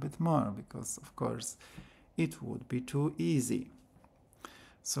it a little bit more because, of course, it would be too easy.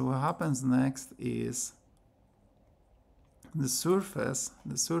 So what happens next is the surface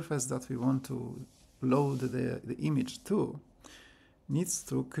that we want to load the image to needs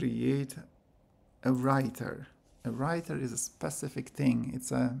to create a writer. A writer is a specific thing.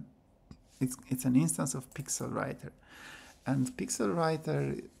 It's an instance of pixel writer. And pixel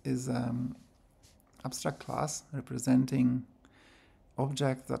writer is an abstract class representing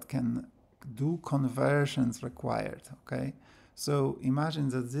objects that can do conversions required, okay? So imagine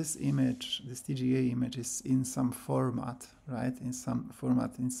that this image, this TGA image, is in some format, right? In some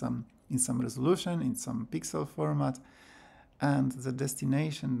format, in some resolution, in some pixel format, and the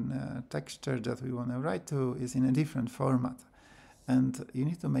destination texture that we want to write to is in a different format. And you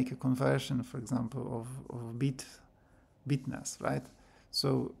need to make a conversion, for example, of bitness, right?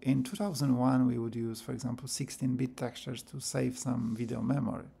 So in 2001, we would use, for example, 16-bit textures to save some video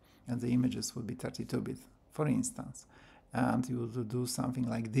memory, and the images would be 32-bit, for instance. And you would do something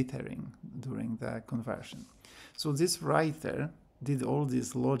like dithering during the conversion. So this writer did all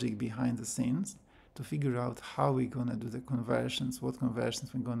this logic behind the scenes to figure out how we're going to do the conversions, what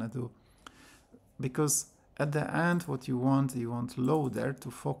conversions we're going to do. Because at the end, what you want loader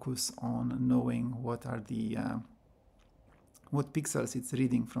to focus on knowing what are the what pixels it's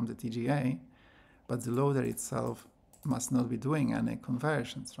reading from the TGA, but the loader itself must not be doing any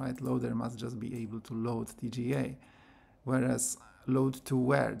conversions, right? Loader must just be able to load TGA. Whereas load to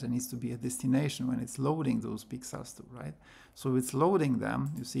where? There needs to be a destination when it's loading those pixels to, right? So it's loading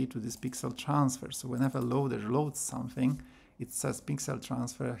them, you see, to this pixel transfer. So whenever loader loads something, it says pixel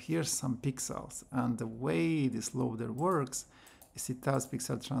transfer, here's some pixels. And the way this loader works is it tells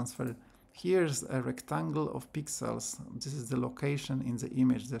pixel transfer, here's a rectangle of pixels. This is the location in the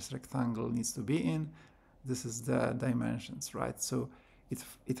image this rectangle needs to be in. This is the dimensions, right? So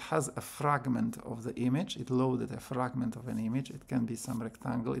it has a fragment of the image. It loaded a fragment of an image. It can be some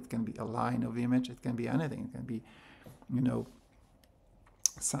rectangle. It can be a line of image. It can be anything. It can be, you know,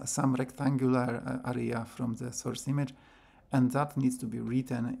 some rectangular area from the source image. And that needs to be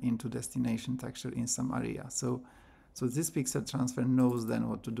written into destination texture in some area. So this pixel transfer knows then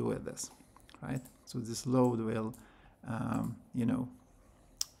what to do with this, right? So this load will, you know,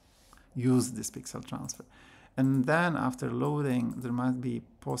 use this pixel transfer. And then after loading, there might be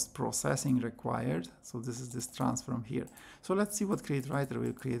post-processing required. So this is this transform here. So let's see what createWriter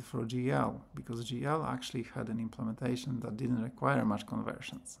will create for GL, because GL actually had an implementation that didn't require much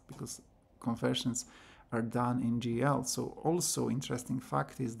conversions, because conversions are done in GL. So also interesting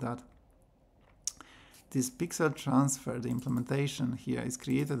fact is that this pixel transfer, the implementation here, is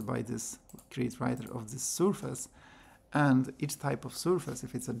created by this createWriter of this surface, And each type of surface,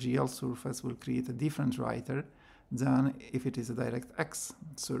 if it's a GL surface, will create a different writer than if it is a DirectX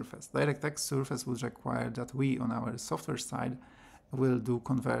surface. DirectX surface would require that we, on our software side, will do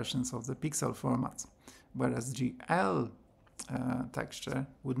conversions of the pixel formats, whereas GL texture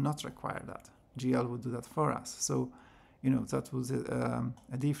would not require that. GL would do that for us. So, you know, that was a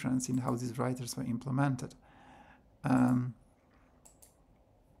difference in how these writers were implemented. And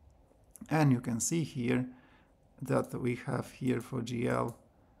you can see here that we have here for GL,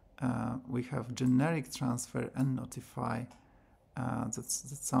 we have generic transfer and notify.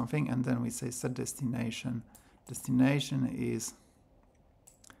 That's something, and then we say set destination. Destination is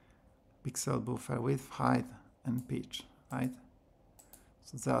pixel buffer width, height, and pitch, right?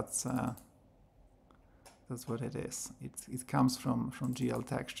 So that's what it is. It comes from GL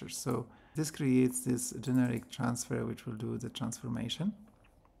texture. So this creates this generic transfer which will do the transformation.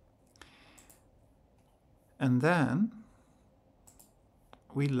 And then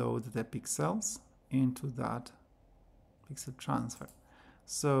we load the pixels into that pixel transfer.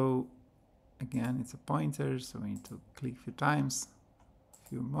 So again, it's a pointer, so we need to click a few times,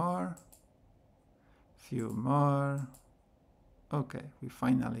 few more. Okay, we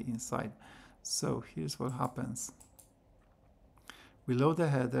finally inside. So here's what happens. We load the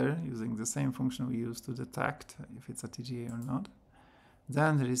header using the same function we use to detect if it's a TGA or not.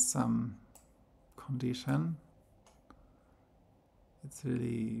 Then there is some condition. It's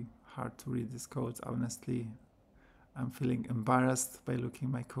really hard to read this code, honestly. I'm feeling embarrassed by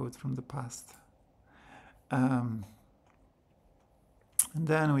looking my code from the past. And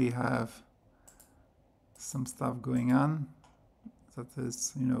then we have some stuff going on that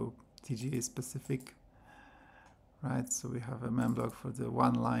is, you know, TGA specific, right? So we have a memblock for the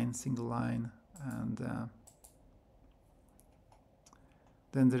one line, single line, and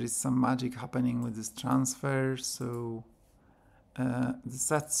then there is some magic happening with this transfer. So the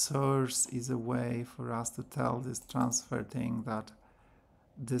set source is a way for us to tell this transfer thing that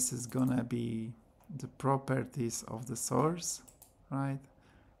this is gonna be the properties of the source, right?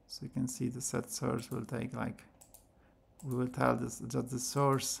 So you can see the set source will take, like, we will tell this that the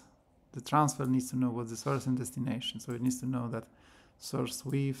source, the transfer needs to know what the source and destination. So it needs to know that source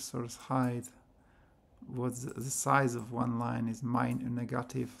width, source height, what the size of one line is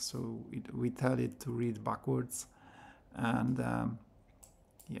negative. So we tell it to read backwards, and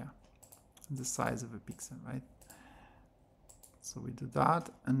yeah, the size of a pixel, right? So we do that,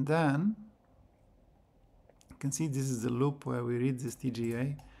 and then you can see this is the loop where we read this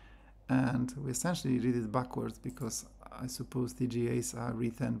TGA, and we essentially read it backwards because I suppose TGAs are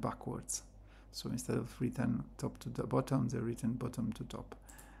written backwards. So instead of written top to the bottom, they're written bottom to top.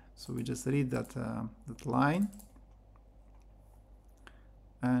 So we just read that that line,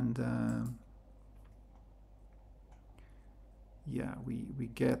 and yeah, we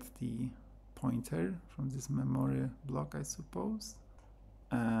get the pointer from this memory block, I suppose,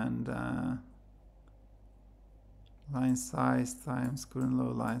 and line size times current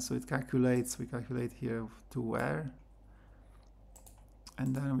low line. So it calculates, we calculate here to where,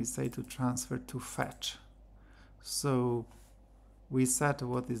 and then we say to transfer to fetch. So we set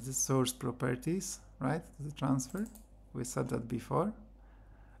what is the source properties, right, the transfer. We set that before,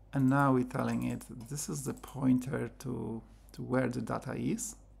 and now we're telling it this is the pointer to where the data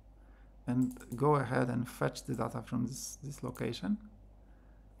is, and go ahead and fetch the data from this location.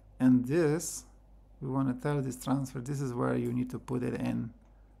 And this, we want to tell this transfer, this is where you need to put it in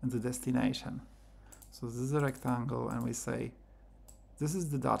the destination. So this is a rectangle, and we say this is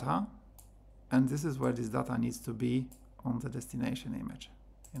the data, and this is where this data needs to be on the destination image,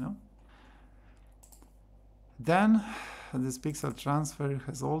 you know. Then this pixel transfer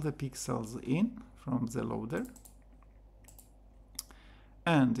has all the pixels in from the loader,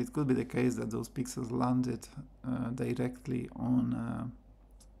 and it could be the case that those pixels landed directly on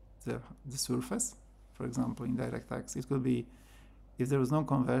the surface. For example, in DirectX, it could be, if there was no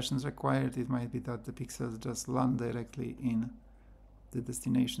conversions required, it might be that the pixels just land directly in the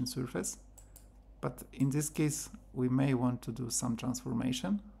destination surface. But in this case, we may want to do some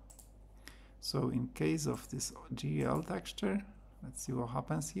transformation. So in case of this GL texture, let's see what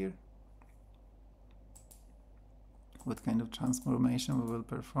happens here. What kind of transformation we will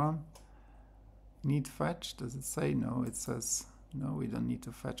perform. Need fetch, does it say? No, it says no, we don't need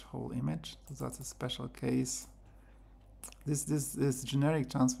to fetch whole image. So that's a special case. This generic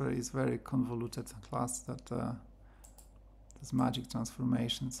transfer is very convoluted class that does magic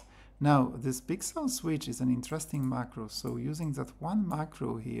transformations. Now, this pixel switch is an interesting macro. So using that one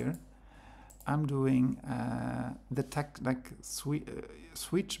macro here, I'm doing the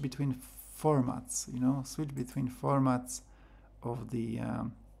switch between formats, you know, switch between formats of the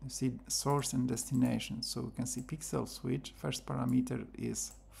you see source and destination. So we can see pixel switch, first parameter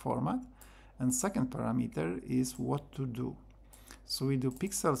is format, and second parameter is what to do. So we do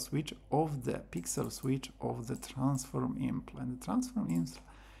pixel switch of the transform imp, and the transform imp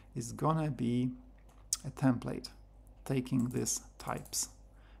is gonna be a template taking these types.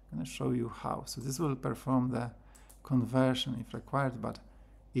 I'm gonna show you how. So this will perform the conversion if required, but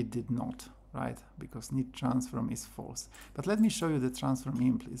it did not, right? Because need transform is false. But let me show you the transform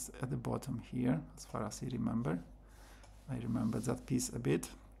imp is at the bottom here, as far as I remember. I remember that piece a bit.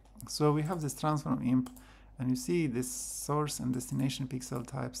 So we have this transform imp, and you see this source and destination pixel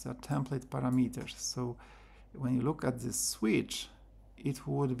types are template parameters. So when you look at this switch, it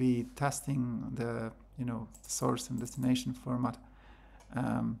would be testing the, you know, source and destination format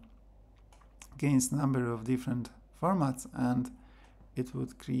against number of different formats, and it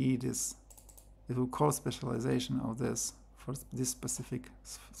would create this, it will call specialization of this for this specific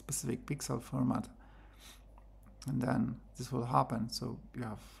pixel format, and then this will happen. So you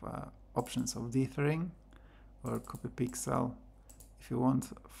have options of dithering or copy pixel. If you want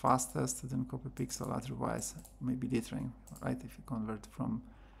fastest, then copy pixel, otherwise maybe dithering, right? If you convert from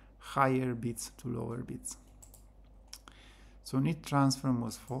higher bits to lower bits. So need transform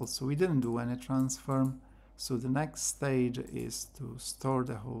was false, so we didn't do any transform. So the next stage is to store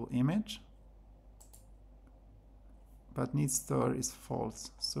the whole image, but need store is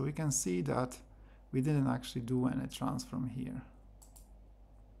false. So we can see that we didn't actually do any transform here.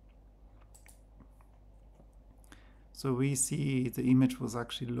 So we see the image was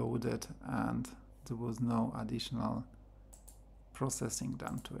actually loaded and there was no additional processing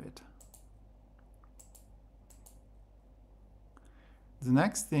done to it. The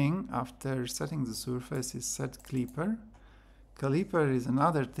next thing after setting the surface is set clipper. Clipper is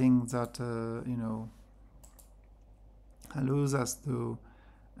another thing that you know, allows us to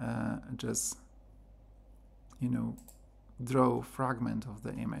just, you know, draw fragment of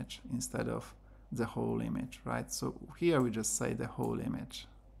the image instead of the whole image, right? So here we just say the whole image.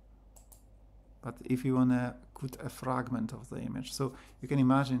 But if you want to put a fragment of the image, so you can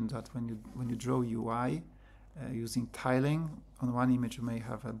imagine that when you draw UI using tiling, on one image you may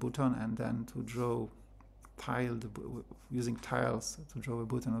have a button, and then to draw using tiles to draw a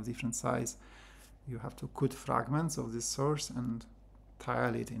button of different size, you have to cut fragments of this source and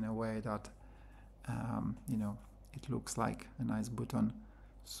tile it in a way that you know, it looks like a nice button.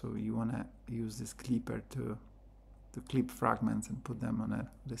 So you want to use this clipper to clip fragments and put them on a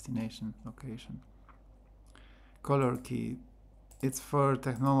destination location. Color key, it's for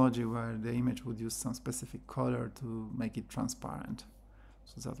technology where the image would use some specific color to make it transparent.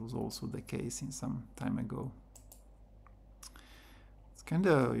 So that was also the case in some time ago. It's kind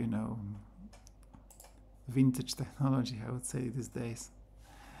of, you know, vintage technology, I would say, these days.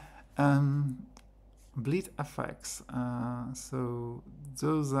 Bleed effects, so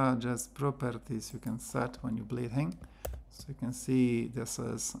those are just properties you can set when you're bleeding. So you can see this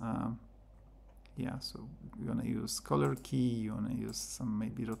is yeah, so you want to use color key, you want to use some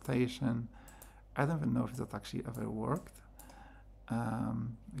maybe rotation. I don't even know if that actually ever worked.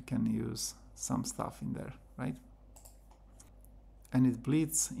 You can use some stuff in there, right? And it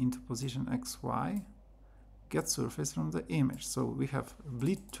bleeds into position XY, get surface from the image. So we have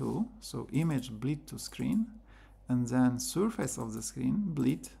bleed to, so image bleed to screen, and then surface of the screen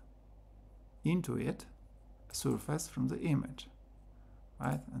bleed into it, surface from the image,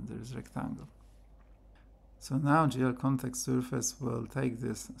 right? And there is rectangle. So now GL context surface will take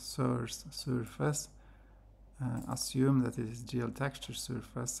this source surface, assume that it is GL texture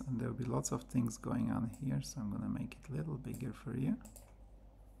surface, and there will be lots of things going on here. So I'm going to make it a little bigger for you.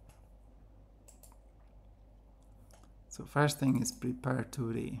 So first thing is prepare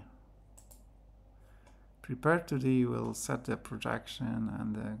 2D. Prepare 2D will set the projection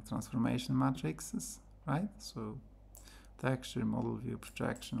and the transformation matrices, right? So texture, model view,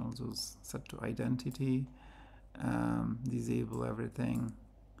 projection, all those set to identity, disable everything,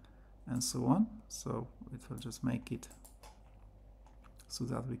 and so on. So it will just make it so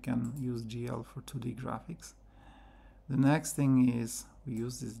that we can use GL for 2D graphics. The next thing is we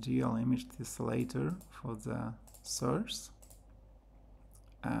use this GL image tessellator for the source,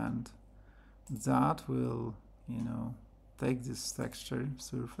 and that will, you know, take this texture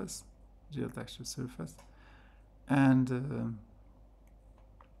surface, GL texture surface, and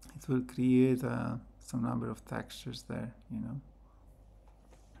it will create some number of textures there, you know.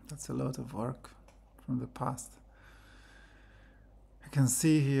 That's a lot of work from the past. I can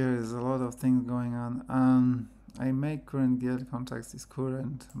see here is a lot of things going on. I make current get context is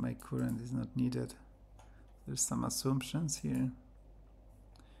current, make current is not needed. There's some assumptions here.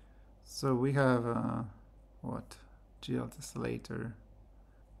 So we have what? GL tessellator.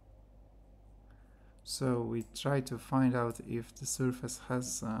 So we try to find out if the surface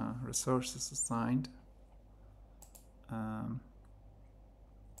has resources assigned.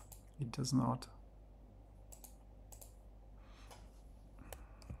 It does not.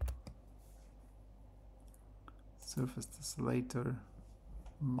 Surface tessellator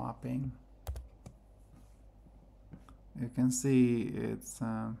mapping. You can see it's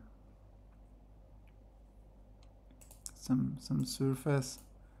some surface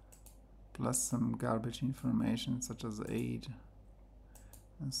plus some garbage information such as age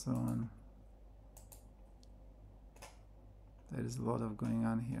and so on. There is a lot of going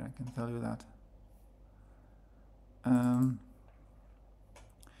on here, I can tell you that.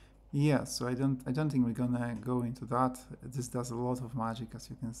 Yeah, so I don't think we're gonna go into that. This does a lot of magic, as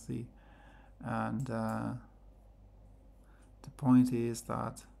you can see, and the point is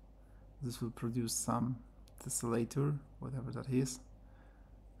that this will produce some tessellator, whatever that is,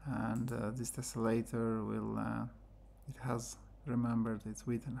 and this tessellator will it has remembered its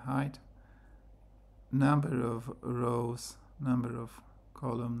width and height, number of rows, number of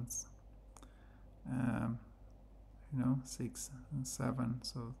columns, you know, 6 and 7,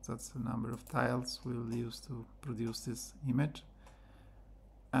 so that's the number of tiles we'll use to produce this image.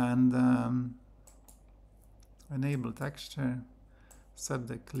 And enable texture, set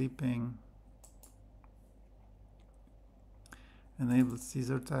the clipping, enable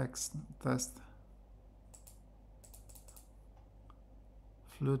scissor text test,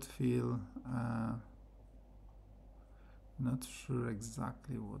 fluid fill, not sure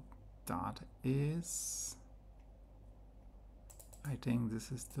exactly what that is. I think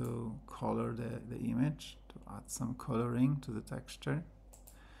this is to color the image, to add some coloring to the texture.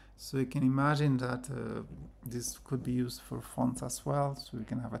 So you can imagine that this could be used for fonts as well. So you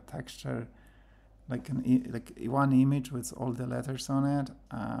can have a texture like one image with all the letters on it,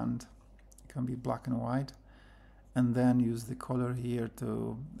 and it can be black and white, and then use the color here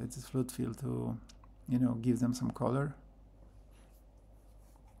to this fluid fill to, you know, give them some color.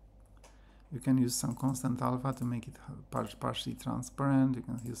 You can use some constant alpha to make it partially transparent. You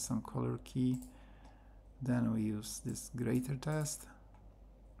can use some color key. Then we use this grater test.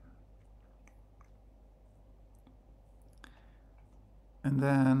 And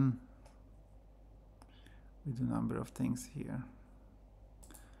then we do a number of things here.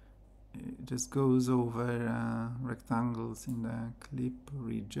 It just goes over rectangles in the clip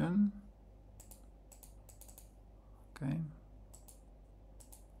region. Okay.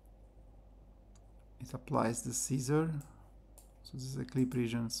 It applies the scissor. So this is a clip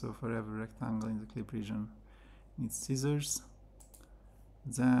region, so for every rectangle in the clip region needs scissors.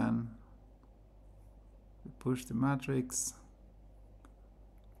 Then we push the matrix,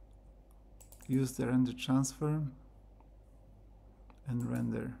 use the render transform, and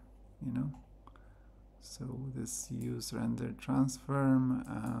render, you know. So this use render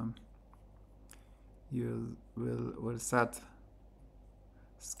transform, you will set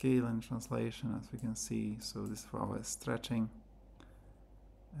scale and translation, as we can see. So this is for our stretching.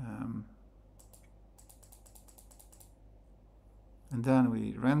 And then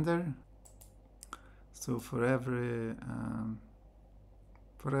we render. So for every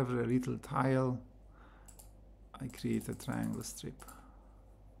little tile, I create a triangle strip.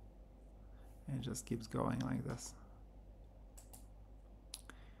 And it just keeps going like this.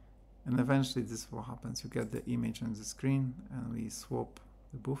 And eventually this is what happens. You get the image on the screen, and we swap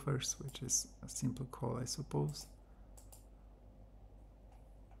the buffers, which is a simple call, I suppose.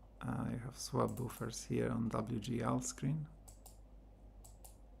 I have swap buffers here on WGL screen.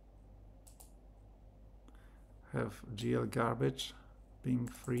 Have GL garbage being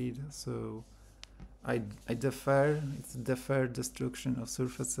freed, so I defer. It's deferred destruction of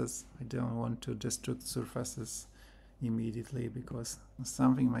surfaces. I don't want to destruct surfaces immediately because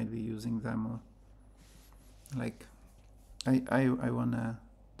something might be using them. Like I want to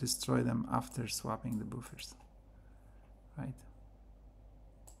destroy them after swapping the buffers, right?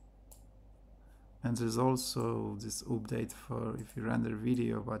 And there's also this update for if you render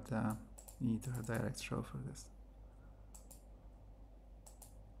video, but you need to have direct throw for this.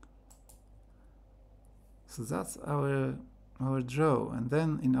 So that's our draw, and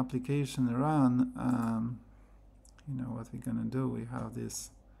then in application run, you know what we're gonna do. We have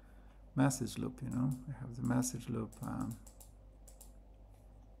this message loop. You know, we have the message loop.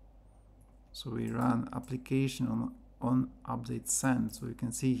 So we run application on update send. So you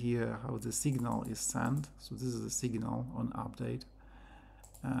can see here how the signal is sent. So this is the signal on update,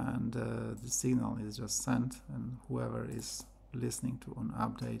 and the signal is just sent, and whoever is listening to on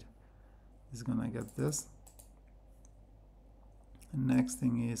update is gonna get this. And next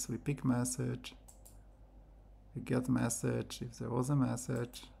thing is we pick message, we get message if there was a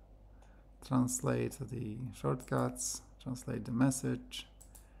message, translate the shortcuts, translate the message,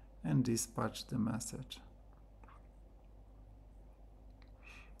 and dispatch the message.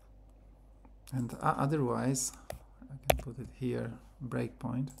 And otherwise, I can put it here,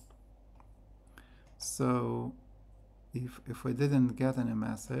 breakpoint. So if we didn't get any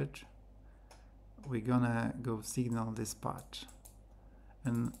message, we're gonna go signal dispatch.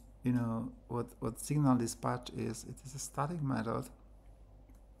 And you know what signal dispatch is? It is a static method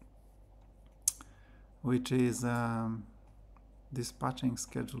which is dispatching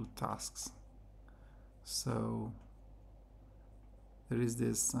scheduled tasks. So there is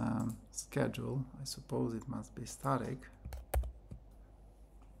this schedule. I suppose it must be static.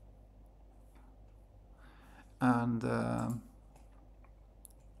 And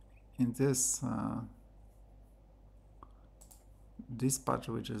in this dispatch,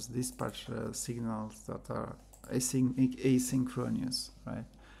 which is dispatch signals that are asynchronous, right?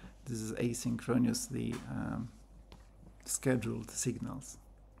 This is asynchronously scheduled signals.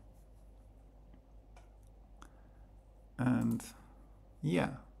 And yeah,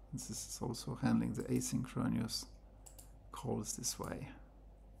 this is also handling the asynchronous calls this way.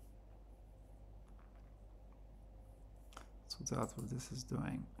 So that's what this is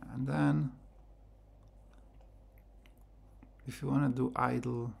doing. And then if you want to do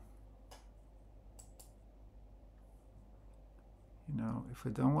idle, you know, if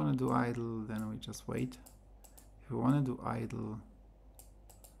we don't want to do idle, then we just wait. If we want to do idle,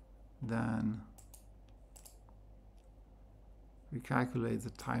 then we calculate the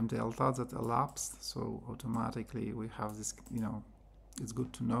time delta that elapsed. So automatically we have this, you know, it's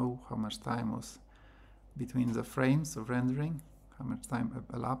good to know how much time was between the frames of rendering, how much time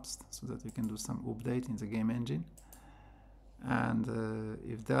elapsed, so that we can do some update in the game engine. And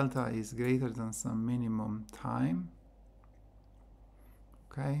if delta is greater than some minimum time,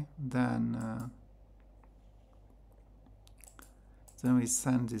 okay, then we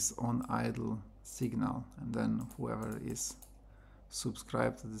send this on idle signal, and then whoever is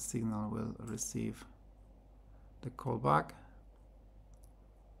subscribed to the signal will receive the callback.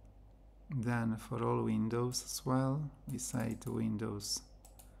 Then for all windows as well, we say to Windows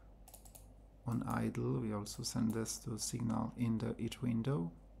on idle, we also send this to signal in each window.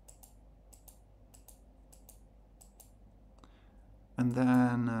 And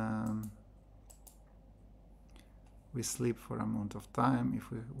then we sleep for an amount of time if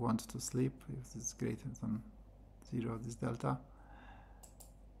we want to sleep, if it's greater than 0, this delta.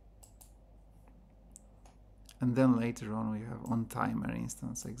 And then later on we have on timer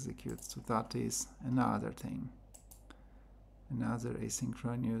instance execute. So that is another thing, another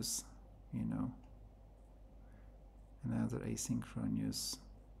asynchronous, you know, another asynchronous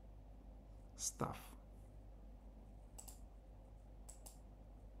stuff.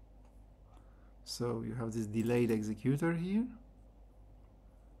 So you have this delayed executor here,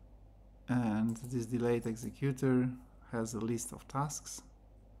 and this delayed executor has a list of tasks.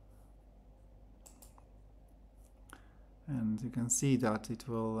 And you can see that it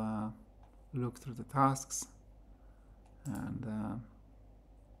will look through the tasks and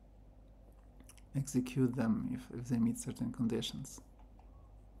execute them if they meet certain conditions,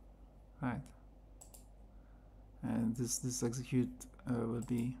 right? And this execute will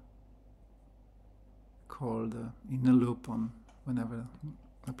be called in a loop on whenever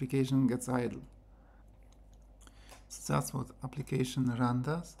application gets idle. So that's what application run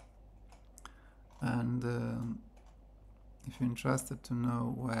does. And if you're interested to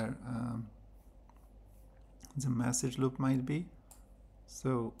know where the message loop might be,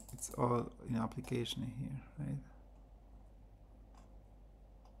 so it's all in application here, right?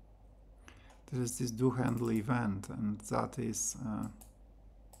 There is this do handle event, and that is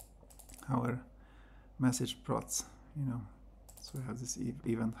our message prots, you know. So we have this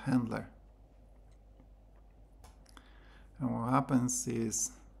event handler. And what happens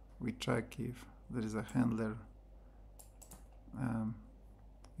is we check if there is a handler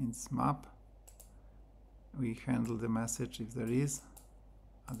in this map. We handle the message if there is,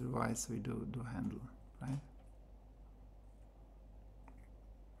 otherwise we do handle, right?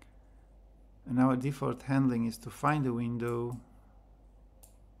 And our default handling is to find a window,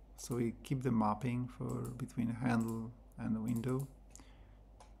 so we keep the mapping for between a handle and a window,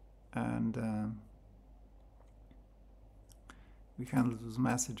 and we handle those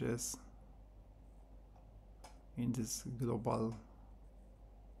messages in this global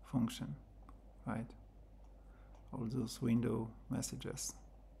function, right? All those window messages,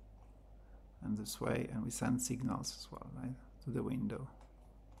 and this way, and we send signals as well, right, to the window.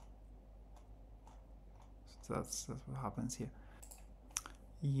 So that's what happens here.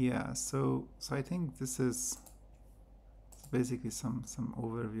 Yeah, so I think this is basically some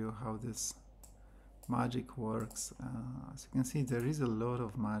overview how this magic works. As you can see, there is a lot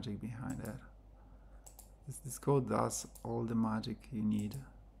of magic behind it. This code does all the magic you need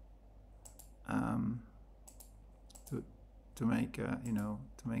to make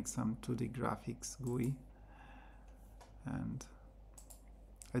to make some 2D graphics GUI. And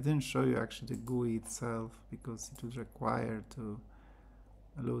I didn't show you actually the GUI itself because it would require to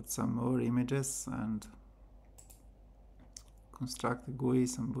load some more images and construct the GUI,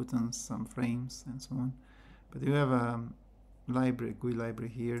 some buttons, some frames, and so on. But you have a library, GUI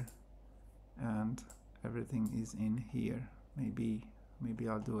library here, and everything is in here. Maybe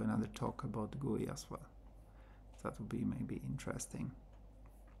I'll do another talk about GUI as well. That would be maybe interesting.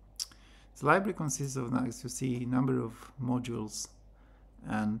 The library consists of, as you see, a number of modules,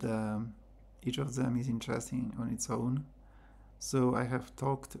 and each of them is interesting on its own. So I have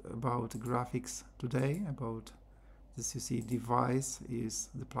talked about graphics today, about this. You see, device is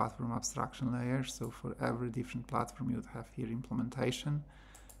the platform abstraction layer. So for every different platform, you'd have here implementation.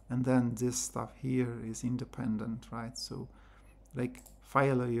 And then this stuff here is independent, right? So like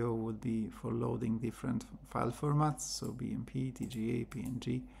file I/O would be for loading different file formats, so BMP, TGA,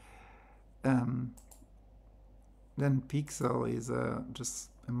 PNG. Then Pixel is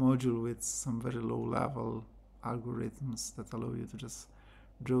just a module with some very low level algorithms that allow you to just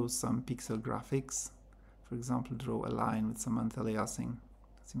draw some pixel graphics. For example, draw a line with some anti-aliasing,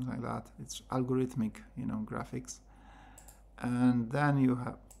 things like that. It's algorithmic, graphics. And then you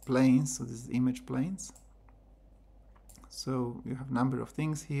have planes, so this is image planes. So you have a number of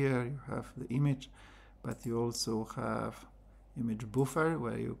things here. You have the image, but you also have image buffer,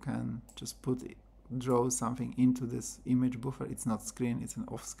 where you can just draw something into this image buffer. It's not screen, it's an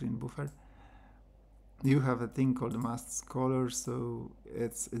off-screen buffer. You have a thing called masked color, so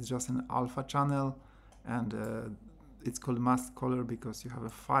it's just an alpha channel, and it's called masked color because you have a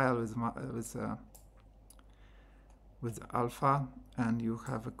file with alpha, and you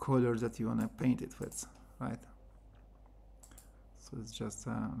have a color that you want to paint it with, right? So it's just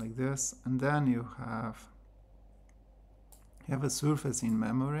like this, and then you have a surface in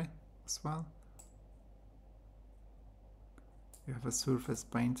memory as well. You have a surface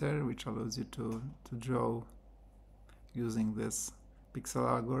painter, which allows you to draw using this pixel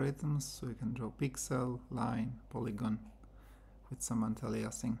algorithms. So you can draw pixel, line, polygon with some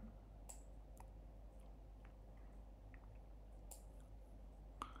anti-aliasing.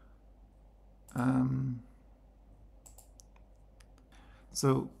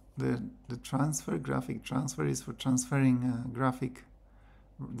 So the graphic transfer is for transferring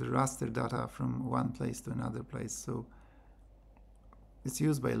the raster data from one place to another place. So it's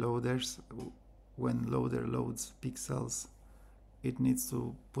used by loaders. When loader loads pixels, it needs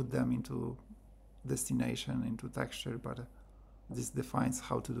to put them into destination, into texture, but this defines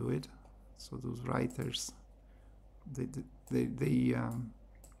how to do it. So those writers, they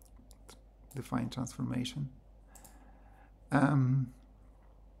define transformation.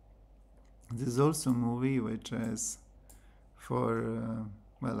 There's also a movie which is for,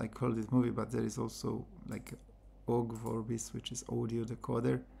 well, I called it movie, but there is also like OGG Vorbis, which is audio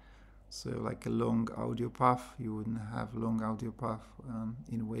decoder. So like a long audio path, you wouldn't have long audio path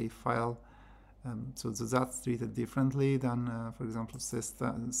in WAV file. So that's treated differently than, for example,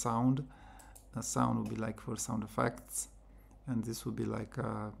 sound. Sound would be like for sound effects, and this would be like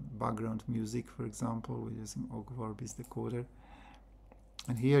background music, for example. We're using OGG Vorbis decoder.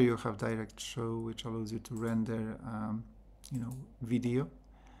 And here you have direct show, which allows you to render, video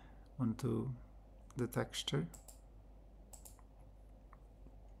onto the texture.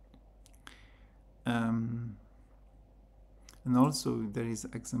 And also there is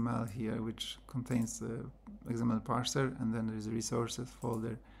XML here, which contains the XML parser, and then there is a resources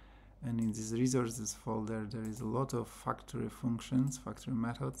folder. And in this resources folder, there is a lot of factory functions, factory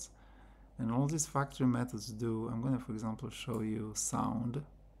methods. And all these factory methods do, I'm going to, for example, show you sound.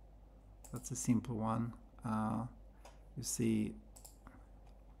 That's a simple one. You see,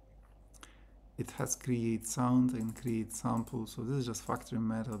 it has create sound and create sample. So this is just factory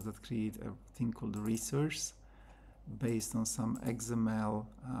method that create a thing called resource based on some XML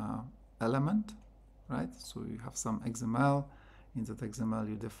element, right? So you have some XML. In that XML,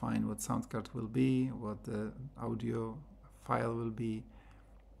 you define what sound card will be, what the audio file will be.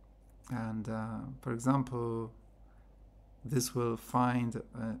 And for example, this will find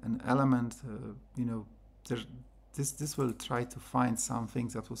an element, you know, this will try to find something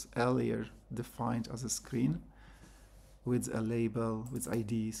that was earlier defined as a screen with a label, with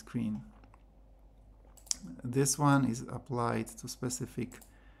ID screen. This one is applied to specific,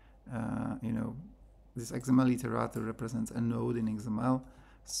 you know, this XML iterator represents a node in XML.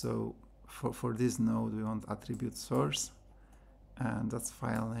 So for this node, we want attribute source, and that's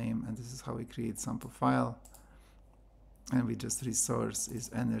file name, and this is how we create sample file. And we just resource is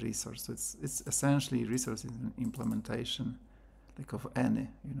any resource. So it's essentially resource is an implementation like of any,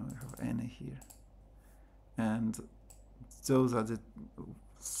 you know, you have any here. And those are the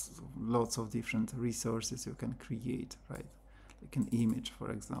lots of different resources you can create, right? Like an image,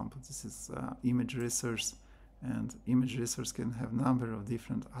 for example. This is image resource, and image resource can have number of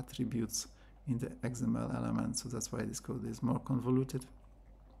different attributes in the XML element. So that's why this code is more convoluted.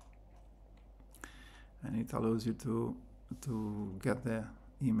 And it allows you to get the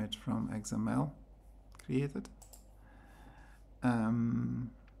image from XML created.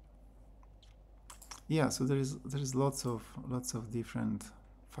 Yeah, so there is lots of different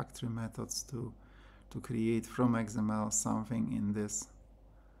factory methods to create from XML something in this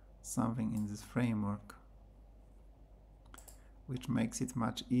framework, which makes it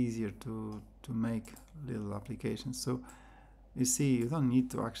much easier to make little applications. So you see, you don't need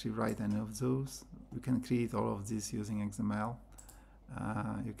to actually write any of those. You can create all of this using XML.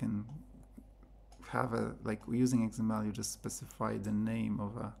 You can have like using XML, you just specify the name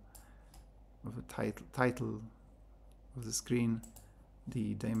of a title of the screen,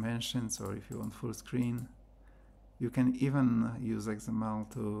 the dimensions, or if you want full screen. You can even use XML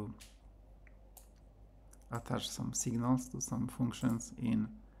to attach some signals to some functions in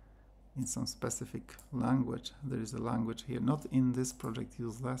some specific language. There is a language here, not in this project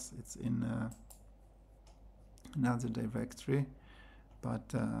useless, it's in another directory,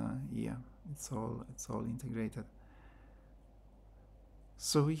 but yeah, it's all integrated.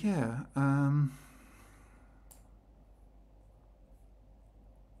 So yeah,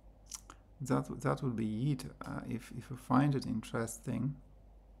 that would be it. If you find it interesting,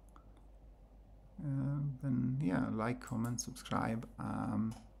 then yeah, like, comment, subscribe.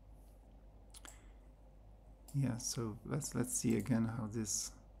 Yeah, so let's see again how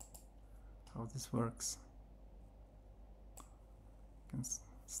this works. You can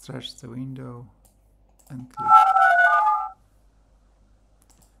stretch the window and click.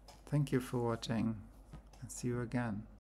 Thank you for watching, and see you again.